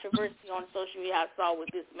of controversy on social media I saw with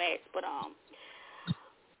this match. But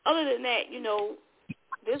other than that, you know,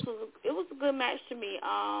 it was a good match to me.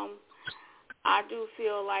 I do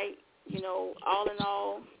feel like, you know, all in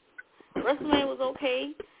all, WrestleMania was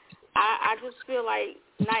okay. I just feel like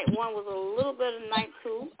night one was a little better than night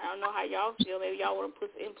two. I don't know how y'all feel. Maybe y'all want to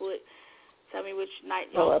put some input. Tell me which night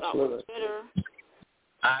y'all thought was better.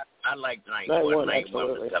 I liked night one. Night one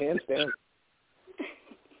was hands down.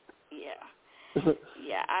 Yeah.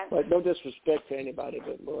 Yeah. Like, no disrespect to anybody,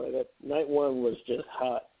 but boy, that night one was just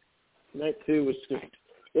hot. Night two was just.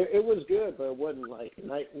 It was good, but it wasn't like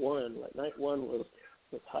night one. Like, night one was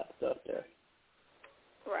hot stuff there.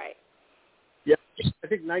 Right. Yeah, I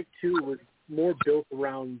think night two was more built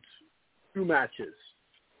around two matches,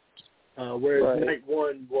 whereas night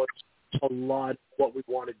one was a lot of what we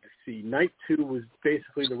wanted to see. Night two was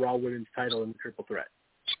basically the Raw Women's title and the Triple Threat.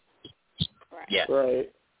 Right. Yeah. Right.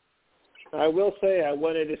 I will say I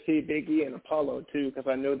wanted to see Big E and Apollo too because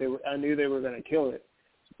I knew they were going to kill it,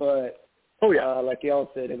 but. Oh yeah, like y'all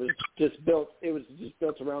said, it was just built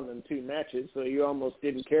around them two matches, so you almost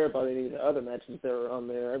didn't care about any of the other matches that were on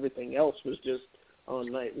there. Everything else was just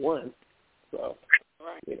on night one. So,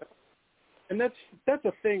 you know. And that's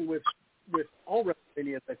a thing with all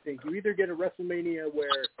WrestleManias. I think you either get a WrestleMania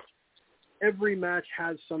where every match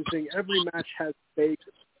has something, every match has stakes,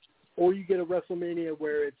 or you get a WrestleMania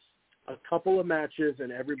where it's a couple of matches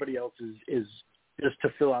and everybody else is just to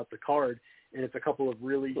fill out the card. And it's a couple of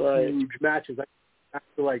really huge matches.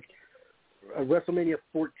 After like WrestleMania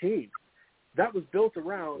 14, that was built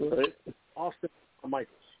around Austin and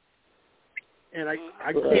Michaels. And I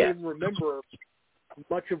can't even remember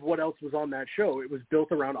much of what else was on that show. It was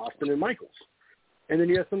built around Austin and Michaels. And then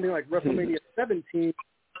you have something like WrestleMania 17,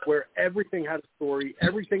 where everything had a story,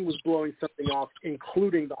 everything was blowing something off,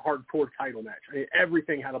 including the hardcore title match. I mean,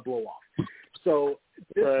 everything had a blow off. So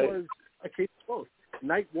this was a case of both.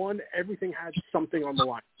 Night one, everything had something on the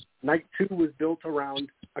line. Night two was built around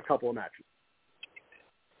a couple of matches.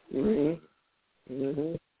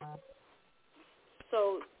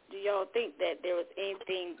 So do y'all think that there was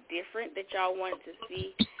anything different that y'all wanted to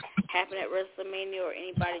see happen at WrestleMania, or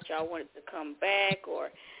anybody that y'all wanted to come back, or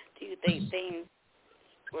do you think things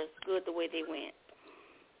was good the way they went?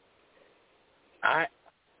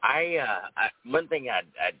 One thing I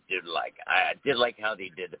did like how they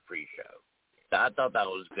did the pre-show. I thought that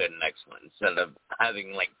was good and excellent. Instead of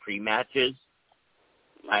having like pre-matches,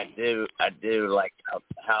 Right. I do like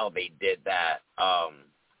how they did that. I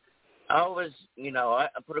was, I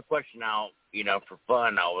put a question out, for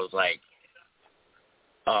fun. I was like,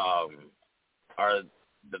 are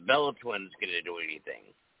the Bella Twins going to do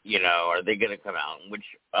anything? Are they going to come out? Which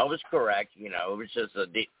I was correct. It was just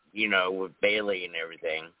with Bailey and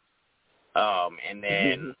everything. And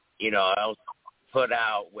then, I also put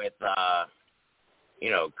out with,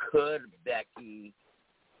 could Becky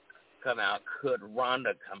come out? Could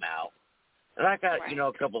Ronda come out? And I got, Right.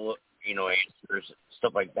 A couple of, answers,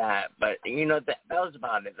 stuff like that. But, that was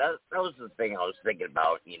about it. That was the thing I was thinking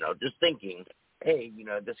about, just thinking, hey,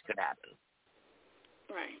 this could happen.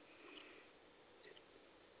 Right.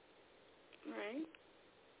 Right.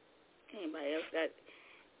 Anybody else got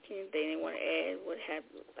anything they want to add? What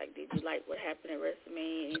happened? Like, did you like what happened at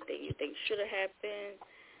WrestleMania? Anything you think should have happened?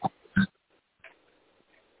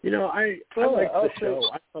 I liked the show.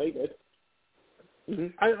 I like it.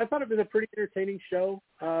 I thought it was a pretty entertaining show.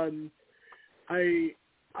 I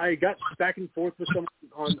got back and forth with someone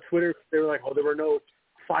on Twitter. They were like, "Oh, there were no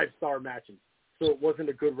 5-star matches, so it wasn't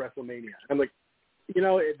a good WrestleMania." I'm like,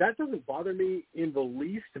 that doesn't bother me in the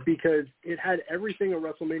least, because it had everything a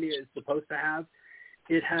WrestleMania is supposed to have.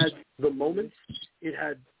 It had the moments, it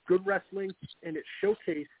had good wrestling, and it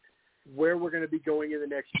showcased where we're going to be going in the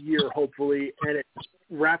next year, hopefully, and it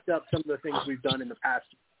wrapped up some of the things we've done in the past.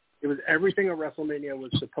 It was everything a WrestleMania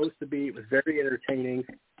was supposed to be. It was very entertaining.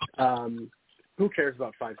 Who cares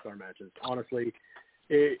about 5-star matches? Honestly,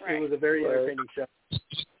 it was a very entertaining show.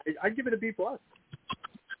 I'd give it a B+. Okay.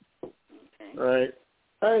 Right.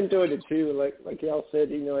 I enjoyed it too. Like y'all said,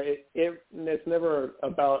 it's never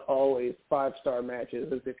about always 5-star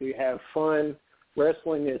matches. It's if you have fun.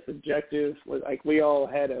 Wrestling is subjective. Like, we all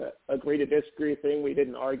had a agree to disagree thing. We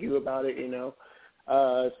didn't argue about it,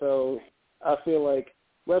 So I feel like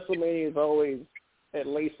WrestleMania is always at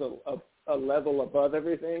least a level above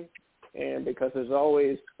everything. And because there's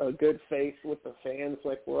always a good face with the fans,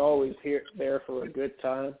 like, we're always there for a good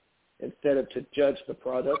time instead of to judge the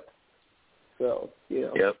product. So,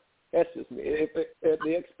 Yep. That's just me. If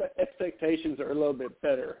the expectations are a little bit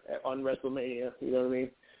better on WrestleMania, you know what I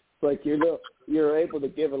mean? Like, you're able to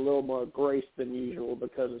give a little more grace than usual,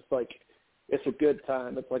 because it's like, it's a good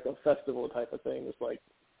time. It's like a festival type of thing. It's like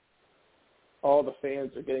all the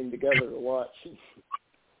fans are getting together to watch.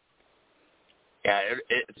 Yeah,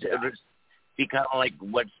 it would be kind of like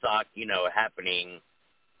Woodstock, happening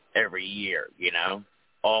every year,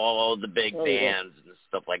 all the big bands and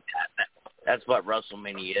stuff like that. That's what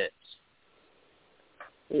WrestleMania is.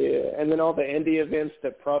 Yeah, and then all the indie events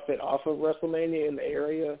that profit off of WrestleMania in the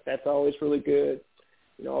area, that's always really good.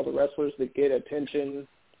 All the wrestlers that get attention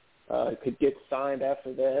could get signed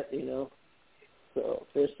after that, So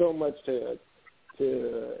there's so much to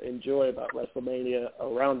enjoy about WrestleMania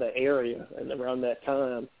around the area and around that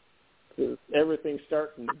time, because everything's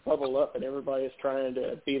starting to bubble up and everybody's trying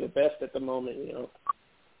to be the best at the moment, Right.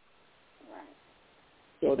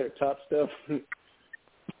 Show their top stuff. Very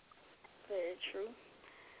true.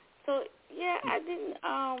 So, yeah, I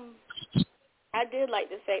did like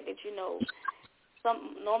the fact that,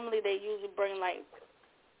 normally they usually bring, like,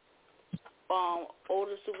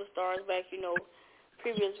 older superstars back,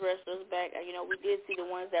 previous wrestlers back. We did see the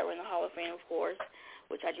ones that were in the Hall of Fame, of course,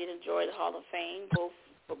 which I did enjoy the Hall of Fame for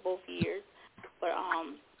both years. But,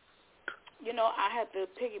 I had to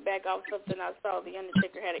piggyback off something I saw. The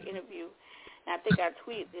Undertaker had an interview, and I think I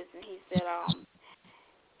tweeted this, and he said,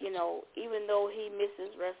 even though he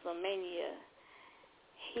misses WrestleMania,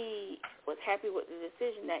 he was happy with the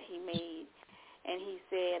decision that he made. And he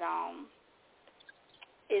said,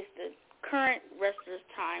 it's the current wrestler's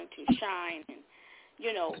time to shine. And,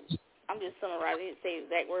 I'm just summarizing. He didn't say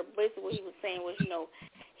exact word. Basically what he was saying was,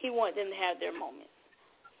 he wanted them to have their moments.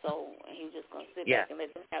 So, and he was just going to sit back and let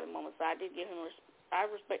them have the moments. So I did give him, I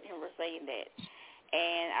respect him for saying that.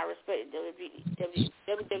 And I respect WWE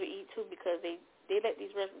too, because they let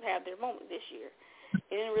these wrestlers have their moments this year.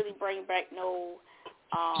 They didn't really bring back no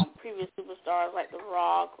previous superstars like The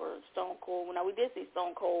Rock or Stone Cold. Now, we did see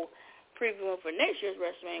Stone Cold previewing for next year's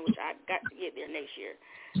WrestleMania, which I got to get there next year.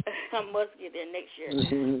 I must get there next year.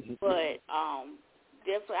 But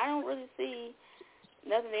definitely, I don't really see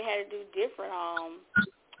nothing they had to do different.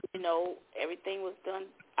 Everything was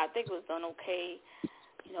done I think it was done okay.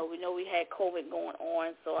 You know, we had COVID going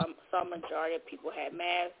on, so some majority of people had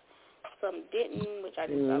masks. Some didn't, which I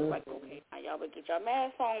just thought was like, okay, now y'all would get your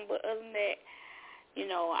masks on. But other than that, you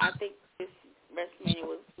know, I think this WrestleMania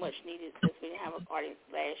was much needed since we didn't have an audience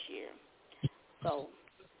last year. So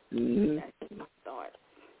that's just my thoughts.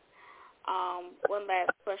 One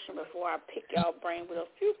last question before I pick y'all brain with a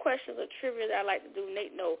few questions of trivia that I like to do.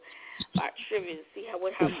 Nate know about trivia to see how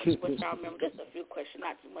much y'all remember. Just a few questions,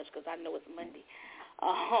 not too much because I know it's Monday.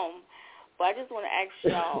 But I just want to ask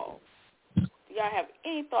y'all, do y'all have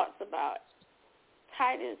any thoughts about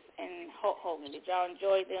Titus and Hulk Hogan? Did y'all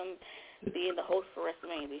enjoy them being the host for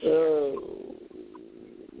WrestleMania this year?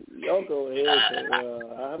 Y'all go ahead.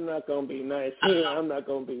 I'm not going to be nice. I'm not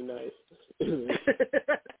going to be nice.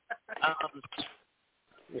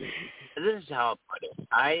 This is how I put it.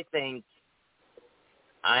 I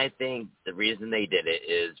think the reason they did it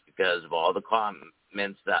is because of all the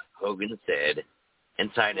comments that Hogan said, and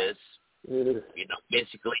Titus,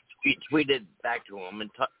 basically tweeted back to him, and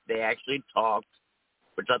they actually talked,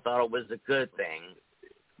 which I thought was a good thing.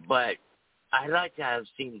 But I'd like to have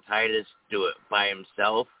seen Titus do it by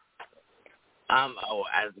himself.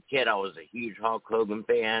 As a kid, I was a huge Hulk Hogan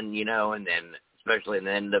fan, and then especially in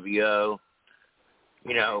the NWO,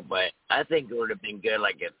 but I think it would have been good,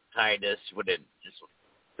 like, if Titus would have just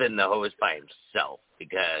been the host by himself,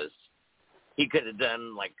 because he could have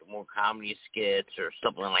done, like, more comedy skits or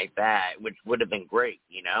something like that, which would have been great,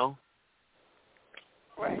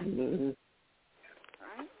 Right.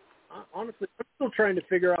 Honestly, I'm still trying to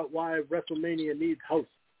figure out why WrestleMania needs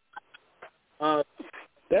hosts.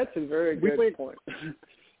 That's a very good point.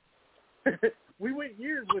 We went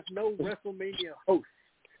years with no WrestleMania hosts.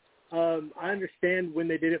 I understand when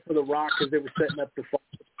they did it for The Rock because they were setting up the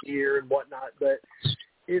year and whatnot, but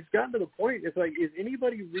it's gotten to the point, it's like, is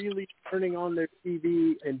anybody really turning on their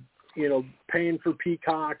TV and, paying for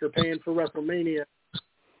Peacock or paying for WrestleMania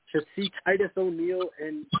to see Titus O'Neil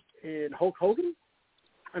and Hulk Hogan?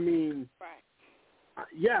 I mean,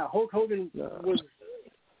 yeah, Hulk Hogan was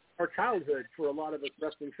our childhood for a lot of us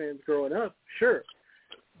wrestling fans growing up, sure.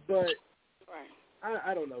 But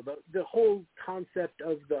I don't know. The whole concept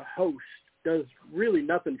of the host does really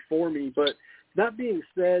nothing for me. But that being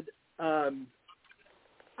said,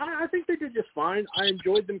 I think they did just fine. I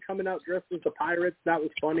enjoyed them coming out dressed as the Pirates. That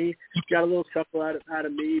was funny. Got a little chuckle out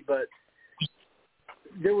of me, but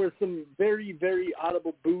there were some very, very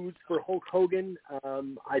audible boos for Hulk Hogan.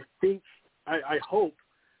 I hope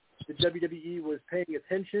the WWE was paying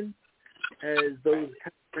attention as those kind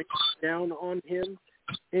of ranked down on him.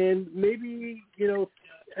 And maybe,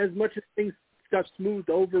 as much as things got smoothed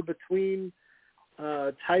over between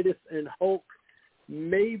Titus and Hulk,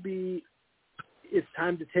 maybe it's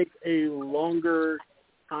time to take a longer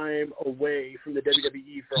time away from the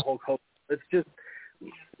WWE for Hulk Hogan.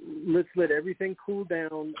 Let's let everything cool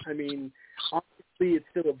down. I mean, obviously it's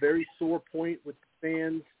still a very sore point with the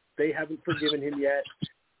fans. They haven't forgiven him yet,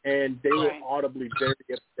 and they were audibly very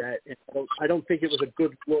upset. And I don't think it was a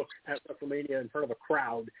good look at WrestleMania in front of a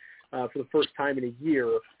crowd for the first time in a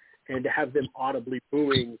year, and to have them audibly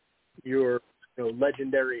booing your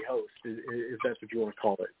legendary host, if that's what you want to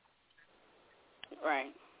call it.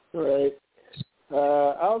 Right. Right.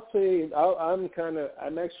 I'll say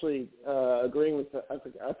I'm actually agreeing with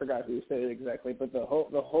I forgot who said it exactly, but the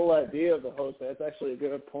whole idea of the host, that's actually a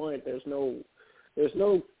good point. There's no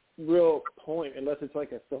real point unless it's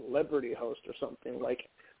like a celebrity host or something. Like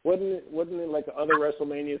wouldn't it like other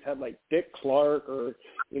WrestleManias have like Dick Clark or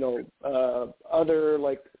other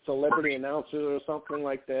like celebrity announcers or something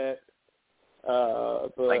like that?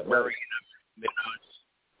 But like Murray.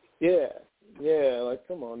 Yeah, like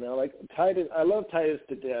come on now, like Titus. I love Titus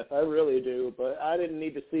to death, I really do, but I didn't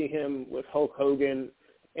need to see him with Hulk Hogan.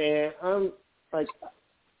 And I'm like,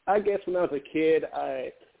 I guess when I was a kid,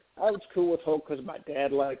 I was cool with Hulk because my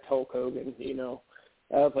dad liked Hulk Hogan.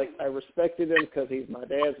 I was like, I respected him because he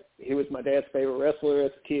was my dad's favorite wrestler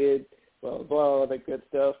as a kid. Blah blah blah, all that good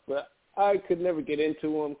stuff. But I could never get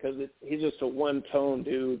into him because he's just a one-tone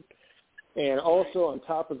dude. And also on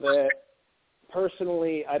top of that,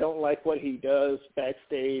 personally, I don't like what he does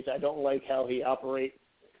backstage. I don't like how he operates.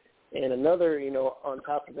 And another, on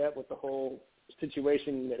top of that, with the whole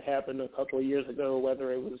situation that happened a couple of years ago,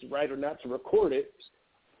 whether it was right or not to record it,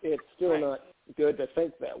 it's still not good to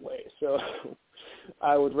think that way. So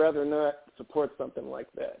I would rather not support something like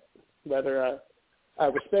that. Whether I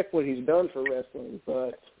respect what he's done for wrestling,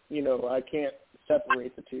 but, I can't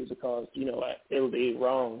separate the two because, it would be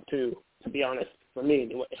wrong, too, to be honest, for me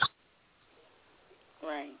anyway.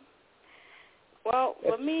 Right. Well,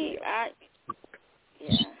 for me,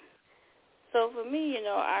 So for me,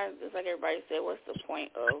 just like everybody said, what's the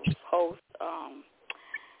point of host?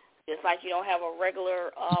 Just like you don't have a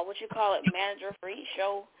regular, manager for each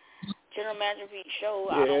show, general manager for each show.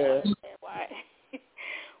 Yeah. I don't understand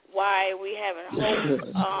why we haven't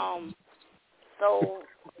host. So,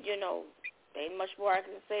 ain't much more I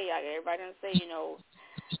can say. Everybody can say,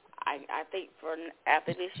 I think for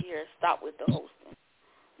after this year, stop with the hosting.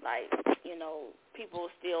 Like, people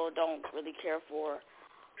still don't really care for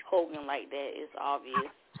Hogan like that. It's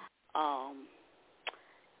obvious.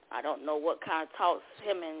 I don't know what kind of talks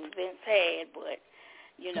him and Vince had, but,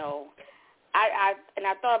 I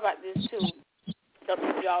thought about this too. So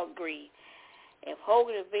if y'all agree, if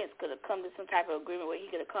Hogan and Vince could have come to some type of agreement where he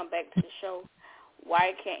could have come back to the show,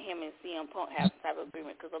 why can't him and CM Punk have some type of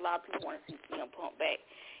agreement? Because a lot of people want to see CM Punk back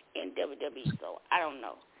in WWE, so I don't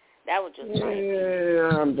know. That was just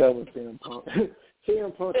I'm done with CM Punk.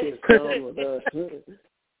 CM Punk is done with us.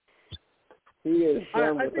 He is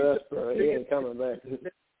done with us, bro. He ain't coming back.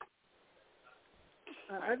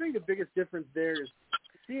 I think the biggest difference there is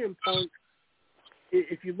CM Punk.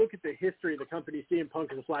 If you look at the history of the company, CM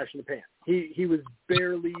Punk is a flash in the pan. He was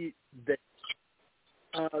barely there.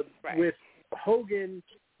 Right. With Hogan,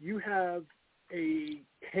 you have a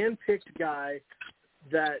hand-picked guy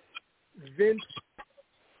that Vince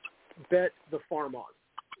bet the farm on.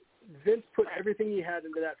 Vince put everything he had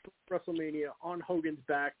into that WrestleMania on Hogan's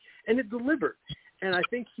back, and it delivered. And I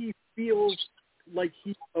think he feels like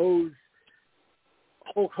he owes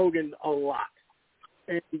Hulk Hogan a lot.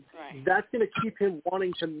 And that's going to keep him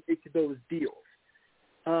wanting to make those deals.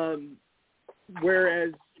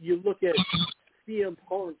 Whereas you look at CM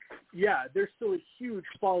Punk, there's still a huge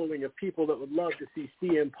following of people that would love to see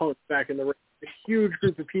CM Punk back in the ring. A huge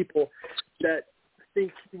group of people that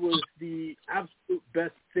think he was the absolute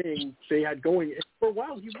best thing they had going. And for a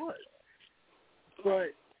while he was.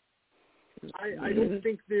 But I don't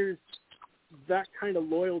think there's that kind of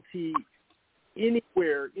loyalty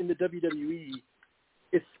anywhere in the WWE,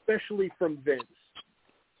 especially from Vince,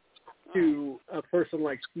 to a person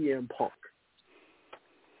like CM Punk.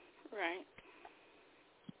 Right.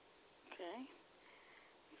 Okay.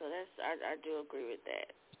 So I do agree with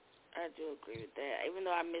that. Even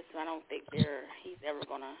though I miss him, I don't think he's ever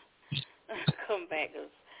going to come back. Cause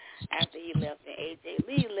after he left and AJ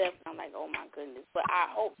Lee left, I'm like, oh, my goodness. But I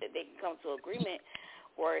hope that they can come to an agreement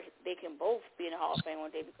where they can both be in the Hall of Fame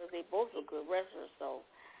one day because they both are good wrestlers. So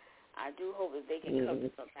I do hope that they can come to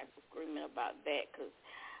some type of agreement about that because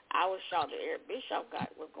I was shocked that Eric Bischoff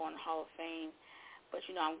was going to Hall of Fame. But,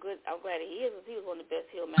 I'm glad that he is. He was one of the best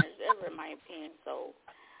heel managers ever, in my opinion. So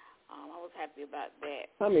I was happy about that.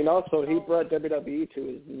 I mean, also, he brought WWE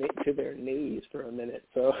to their knees for a minute.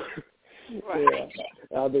 So, right.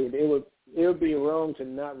 I mean, it would be wrong to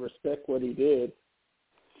not respect what he did.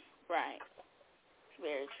 Right.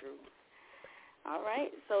 Very true. All right.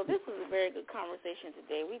 So this was a very good conversation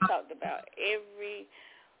today. We talked about every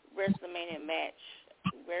WrestleMania match.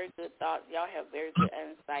 Very good thoughts. Y'all have very good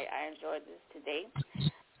insight. I enjoyed this today.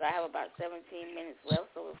 So I have about 17 minutes left.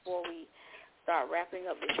 So before we start wrapping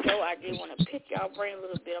up the show, I did want to pick y'all brain a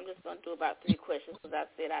little bit. I'm just going to do about 3 questions because I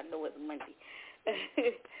said I know it's Monday.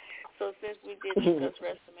 So since we did discuss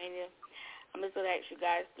WrestleMania, I'm just going to ask you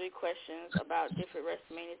guys 3 questions about different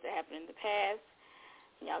WrestleManias that happened in the past.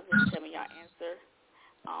 And y'all just tell me y'all answer.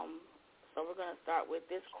 So we're going to start with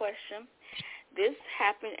this question. This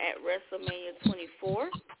happened at WrestleMania 24,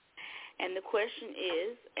 and the question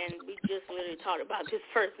is, and we just literally talked about this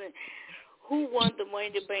person, who won the Money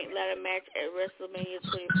in the Bank ladder match at WrestleMania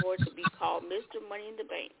 24 to be called Mr. Money in the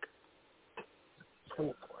Bank?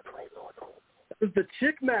 It was the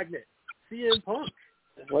chick magnet, CM Punk.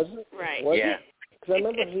 Was it? Right. Because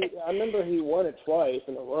I remember he won it twice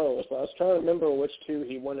in a row, so I was trying to remember which 2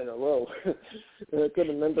 he won in a row. I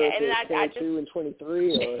couldn't remember if it was 22 and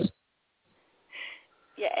 23 or...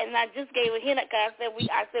 Yeah, and I just gave a hint because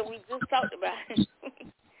I said we just talked about it.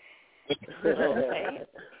 Okay.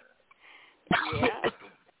 Yeah.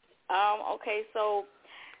 Okay, so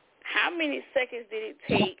how many seconds did it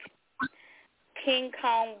take King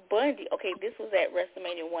Kong Bundy? Okay, this was at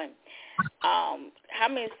WrestleMania 1. How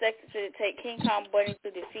many seconds did it take King Kong Bundy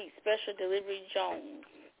to defeat Special Delivery Jones?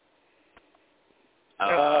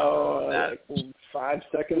 Like 5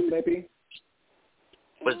 seconds maybe.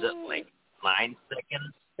 Was it like 9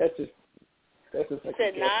 seconds? That's just like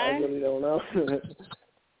a guess. I really don't know.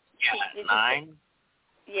 Yeah, 9.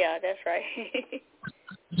 Yeah, that's right.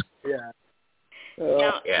 Yeah.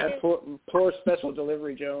 Poor Special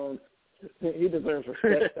Delivery Jones. He deserves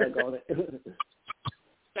respect on it.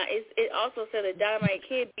 Now, it also said that Dynamite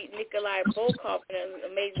Kid beat Nikolai Volkov in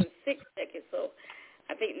an amazing 6 seconds, so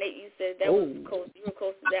I think, Nate, you said that was close. You were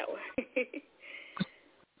close to that one.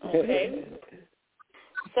 Okay.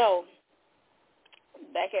 So,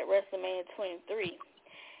 back at WrestleMania 23,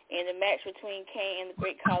 in the match between Kane and the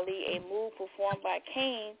Great Khali, a move performed by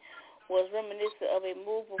Kane was reminiscent of a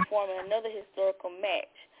move performed in another historical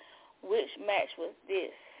match. Which match was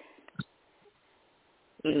this?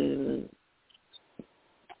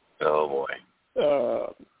 Oh, boy.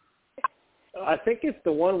 I think it's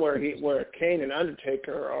the one where Kane and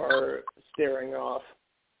Undertaker are staring off.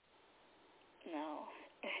 No.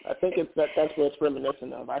 I think that's what it's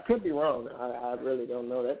reminiscent of. I could be wrong. I really don't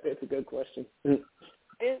know. That's a good question.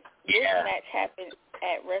 This match happened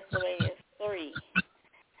at WrestleMania 3.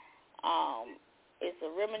 It's a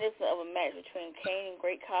reminiscent of a match between Kane and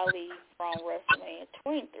Great Khali from WrestleMania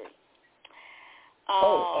 23.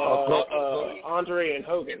 Andre and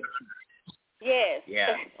Hogan. Yes.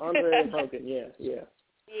 Yeah. Andre and Hogan, yeah. Yeah.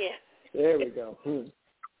 There we go. Okay.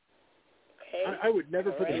 I would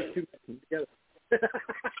never put these two together.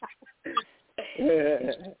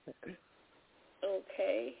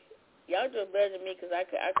 Okay. Y'all do better than me because I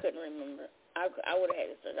couldn't remember. I would have had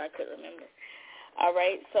to search. I couldn't remember. All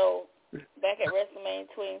right, so back at WrestleMania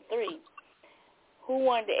 23, who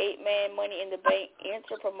won the 8-man Money in the Bank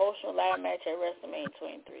inter-promotional ladder match at WrestleMania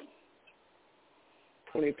 23?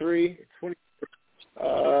 23?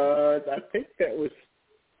 I think that was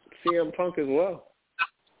CM Punk as well.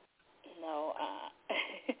 No.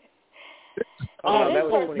 That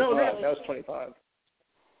was 25. That was 25.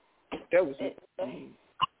 That was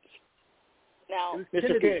now,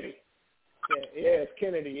 Mr. Kennedy. Yeah, it's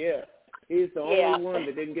Kennedy, yeah. He's the only one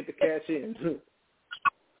that didn't get the cash in.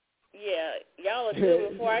 Yeah, y'all are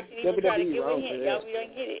good before I can even try to give a hint. Y'all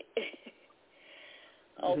don't get it.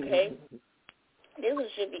 Okay. This one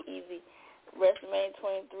should be easy. WrestleMania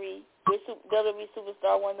 23, which WWE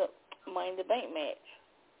Superstar won the Money in the Bank match?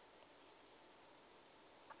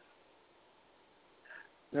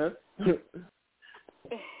 Huh?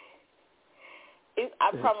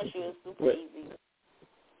 I promise you it's super easy.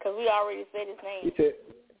 Because we already said his name. You said,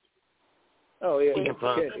 oh, yeah. Which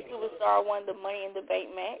Superstar won the Money in the Bank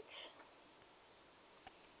match?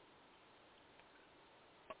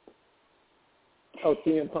 Oh,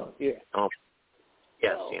 CM Punk, yeah. Oh,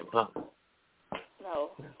 yeah, No. CM Punk.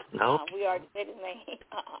 No. No? We already said his name.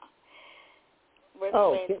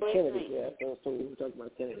 Oh, WrestleMania Kennedy, 23. yeah. So we were talking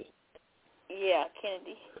about Kennedy. Yeah,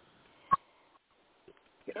 Kennedy.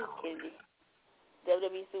 It's Kennedy.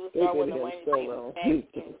 WWE Superstar won the Money in the Bank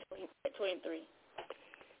match in 23.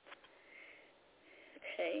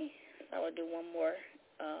 Okay. I will do one more.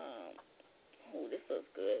 This looks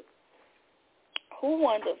good. Who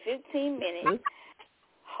won the 15-minute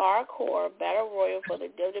Hardcore Battle Royal for the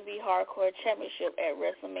WWE Hardcore Championship at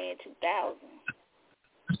WrestleMania 2000?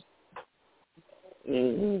 I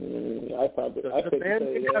couldn't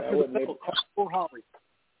say that. I wouldn't maybe. Hardcore Holly.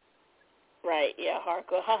 Right, yeah,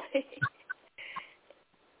 Hardcore Holly.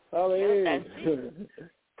 Holly.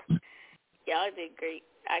 Y'all did great.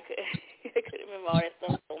 I couldn't remember all that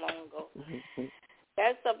stuff so long ago.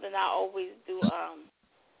 That's something I always do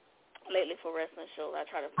lately for wrestling shows. I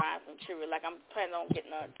try to find some trivia. Like I'm planning on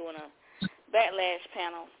doing a Backlash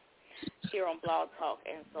panel here on Blog Talk,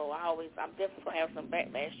 and so I'm definitely gonna have some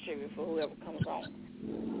Backlash trivia for whoever comes on.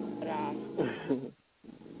 But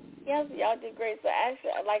yes, y'all did great. So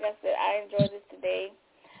actually, like I said, I enjoyed this today.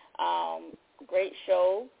 Great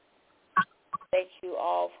show. Thank you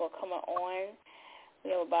all for coming on.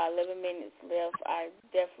 We have about 11 minutes left. I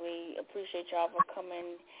definitely appreciate y'all for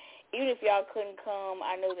coming. Even if y'all couldn't come,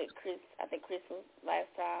 I know that Chris was last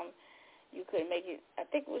time, you couldn't make it. I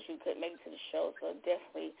think it was you couldn't make it to the show, so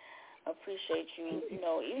definitely appreciate you. You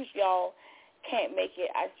know, even if y'all can't make it,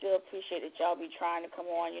 I still appreciate that y'all be trying to come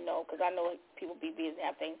on, you know, because I know people be busy and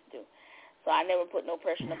have things to do. So I never put no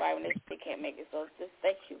pressure on nobody when they can't make it. So just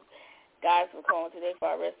thank you guys for calling today for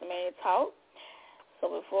our WrestleMania Talk. So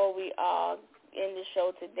before we end the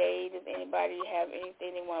show today, does anybody have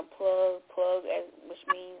anything they want to plug, which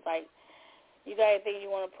means like you got anything you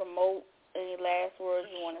want to promote, any last words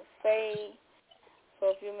you want to say for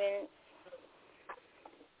a few minutes?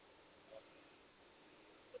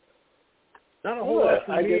 Not a whole lot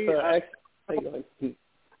for me.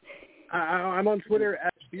 I'm on Twitter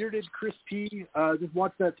at BeardedChrisP. Just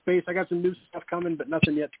watch that space. I got some new stuff coming, but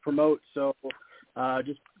nothing yet to promote. So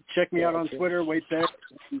just check me out on Twitter. Wait there.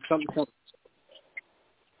 Something.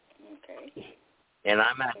 Okay. And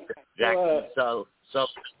I'm at Jackson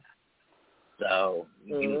Sullivan. So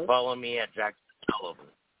you can follow me at Jackson Sullivan.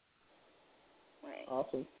 Right.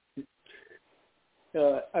 Awesome.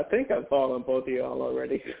 I think I've followed both of y'all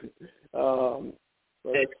already.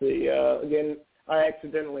 Let's see. Again, I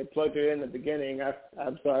accidentally plugged it in the beginning.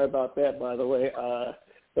 I'm sorry about that, by the way.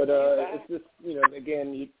 But it's just,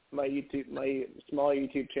 again, my small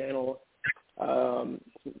YouTube channel.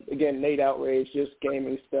 Again, Nate Outrage, just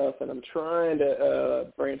gaming stuff, and I'm trying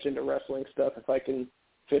to branch into wrestling stuff if I can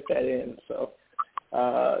fit that in. So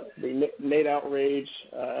the Nate Outrage,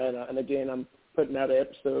 and again, I'm putting out an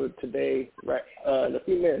episode today, right, in a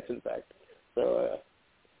few minutes, in fact. So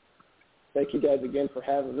thank you guys again for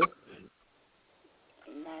having me.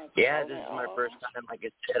 Yeah, this is my first time. Like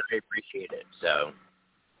I said, I appreciate it. So.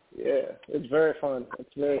 Yeah, it's very fun.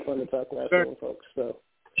 It's very fun to talk wrestling, folks. So.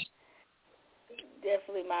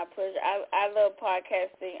 Definitely my pleasure. I love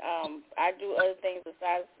podcasting. I do other things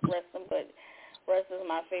besides wrestling, but wrestling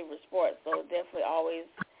is my favorite sport. So definitely always,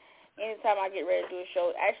 anytime I get ready to do a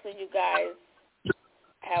show. Actually, you guys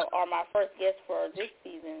are my first guest for this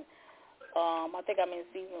season. I think I'm in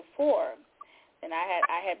season 4. And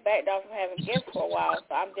I had backed off from having guests for a while,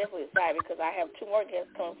 so I'm definitely excited because I have 2 more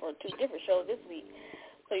guests coming for 2 different shows this week.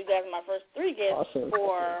 So you guys are my first 3 guests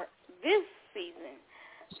for this season.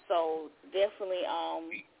 So definitely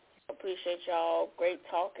appreciate y'all. Great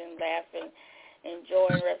talking, laughing,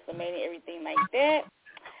 enjoying WrestleMania, everything like that.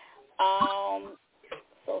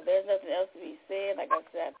 So there's nothing else to be said. Like I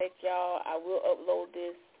said, I thank y'all. I will upload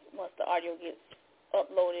this once the audio gets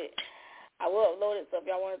uploaded. I will upload it, so if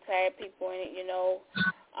y'all want to tag people in it,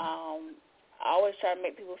 I always try to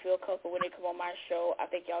make people feel comfortable when they come on my show. I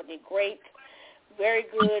think y'all did great. Very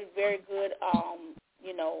good, very good,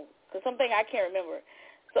 because something I can't remember.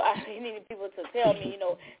 So I needed people to tell me,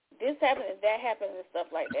 this happened and that happened and stuff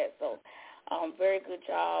like that. So very good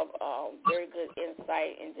job, very good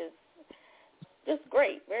insight, and just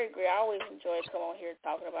great, very great. I always enjoy coming on here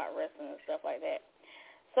talking about wrestling and stuff like that.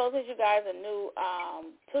 So since you guys are new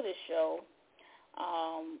to the show,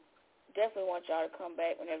 definitely want y'all to come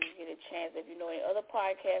back whenever you get a chance. If you know any other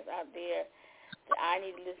podcasts out there that I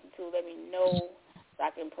need to listen to, let me know so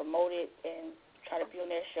I can promote it and try to be on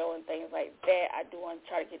their show and things like that. I do want to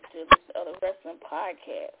try to get to listen to other wrestling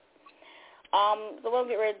podcasts. So what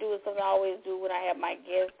I'm getting ready to do is something I always do when I have my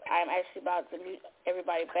guests. I'm actually about to mute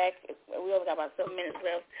everybody back. We only got about 7 minutes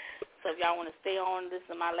left. So if y'all want to stay on,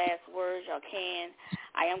 listen to my last words, y'all can.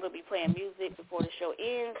 I am going to be playing music before the show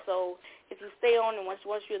ends. So if you stay on and once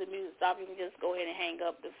you hear the music stop, you can just go ahead and hang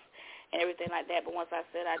up and everything like that. But once I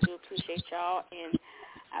said I do appreciate y'all, and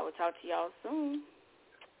I will talk to y'all soon.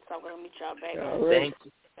 So I'm going to meet y'all back. Thank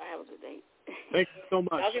you. Y'all have a good day. Thank you so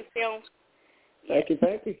much. Y'all can stay on. Thank you.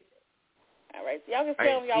 All right. So y'all can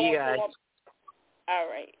stay on. Y'all want to. All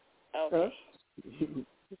right. Okay.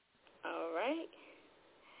 All right.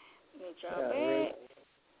 Meet y'all back.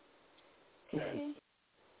 Okay.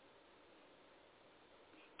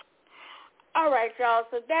 All right, y'all.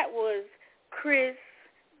 So that was Chris,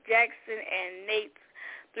 Jackson, and Nate,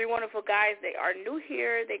 3 wonderful guys. They are new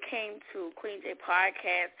here. They came to Queen J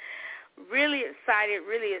Podcast. Really excited,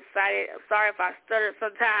 really excited. I'm sorry if I stutter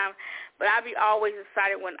sometimes, but I'll be always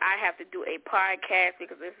excited when I have to do a podcast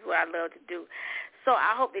because this is what I love to do. So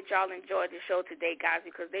I hope that y'all enjoyed the show today, guys,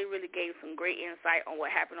 because they really gave some great insight on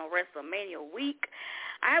what happened on WrestleMania week.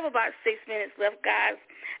 I have about 6 minutes left, guys.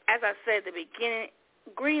 As I said at the beginning,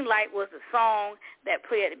 Green Light was the song that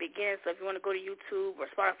played at the beginning. So if you want to go to YouTube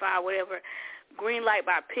or Spotify or whatever, Green Light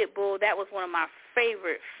by Pitbull, that was one of my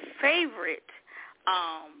favorite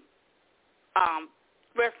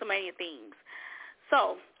WrestleMania themes.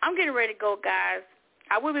 So I'm getting ready to go, guys.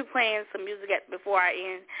 I will be playing some music before I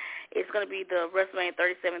end. It's going to be the WrestleMania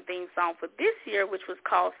 37 theme song for this year, which was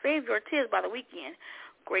called Save Your Tears by The Weeknd.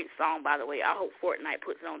 Great song, by the way. I hope Fortnite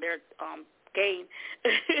puts it on their game.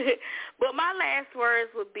 But my last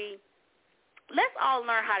words would be, let's all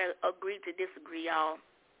learn how to agree to disagree, y'all.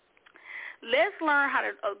 Let's learn how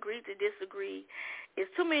to agree to disagree. It's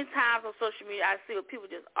too many times on social media I see where people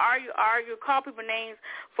just argue, call people names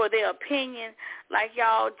for their opinion. Like,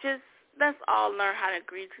 y'all, just let's all learn how to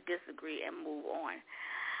agree to disagree and move on.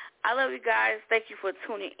 I love you guys. Thank you for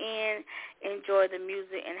tuning in. Enjoy the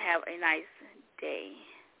music and have a nice day.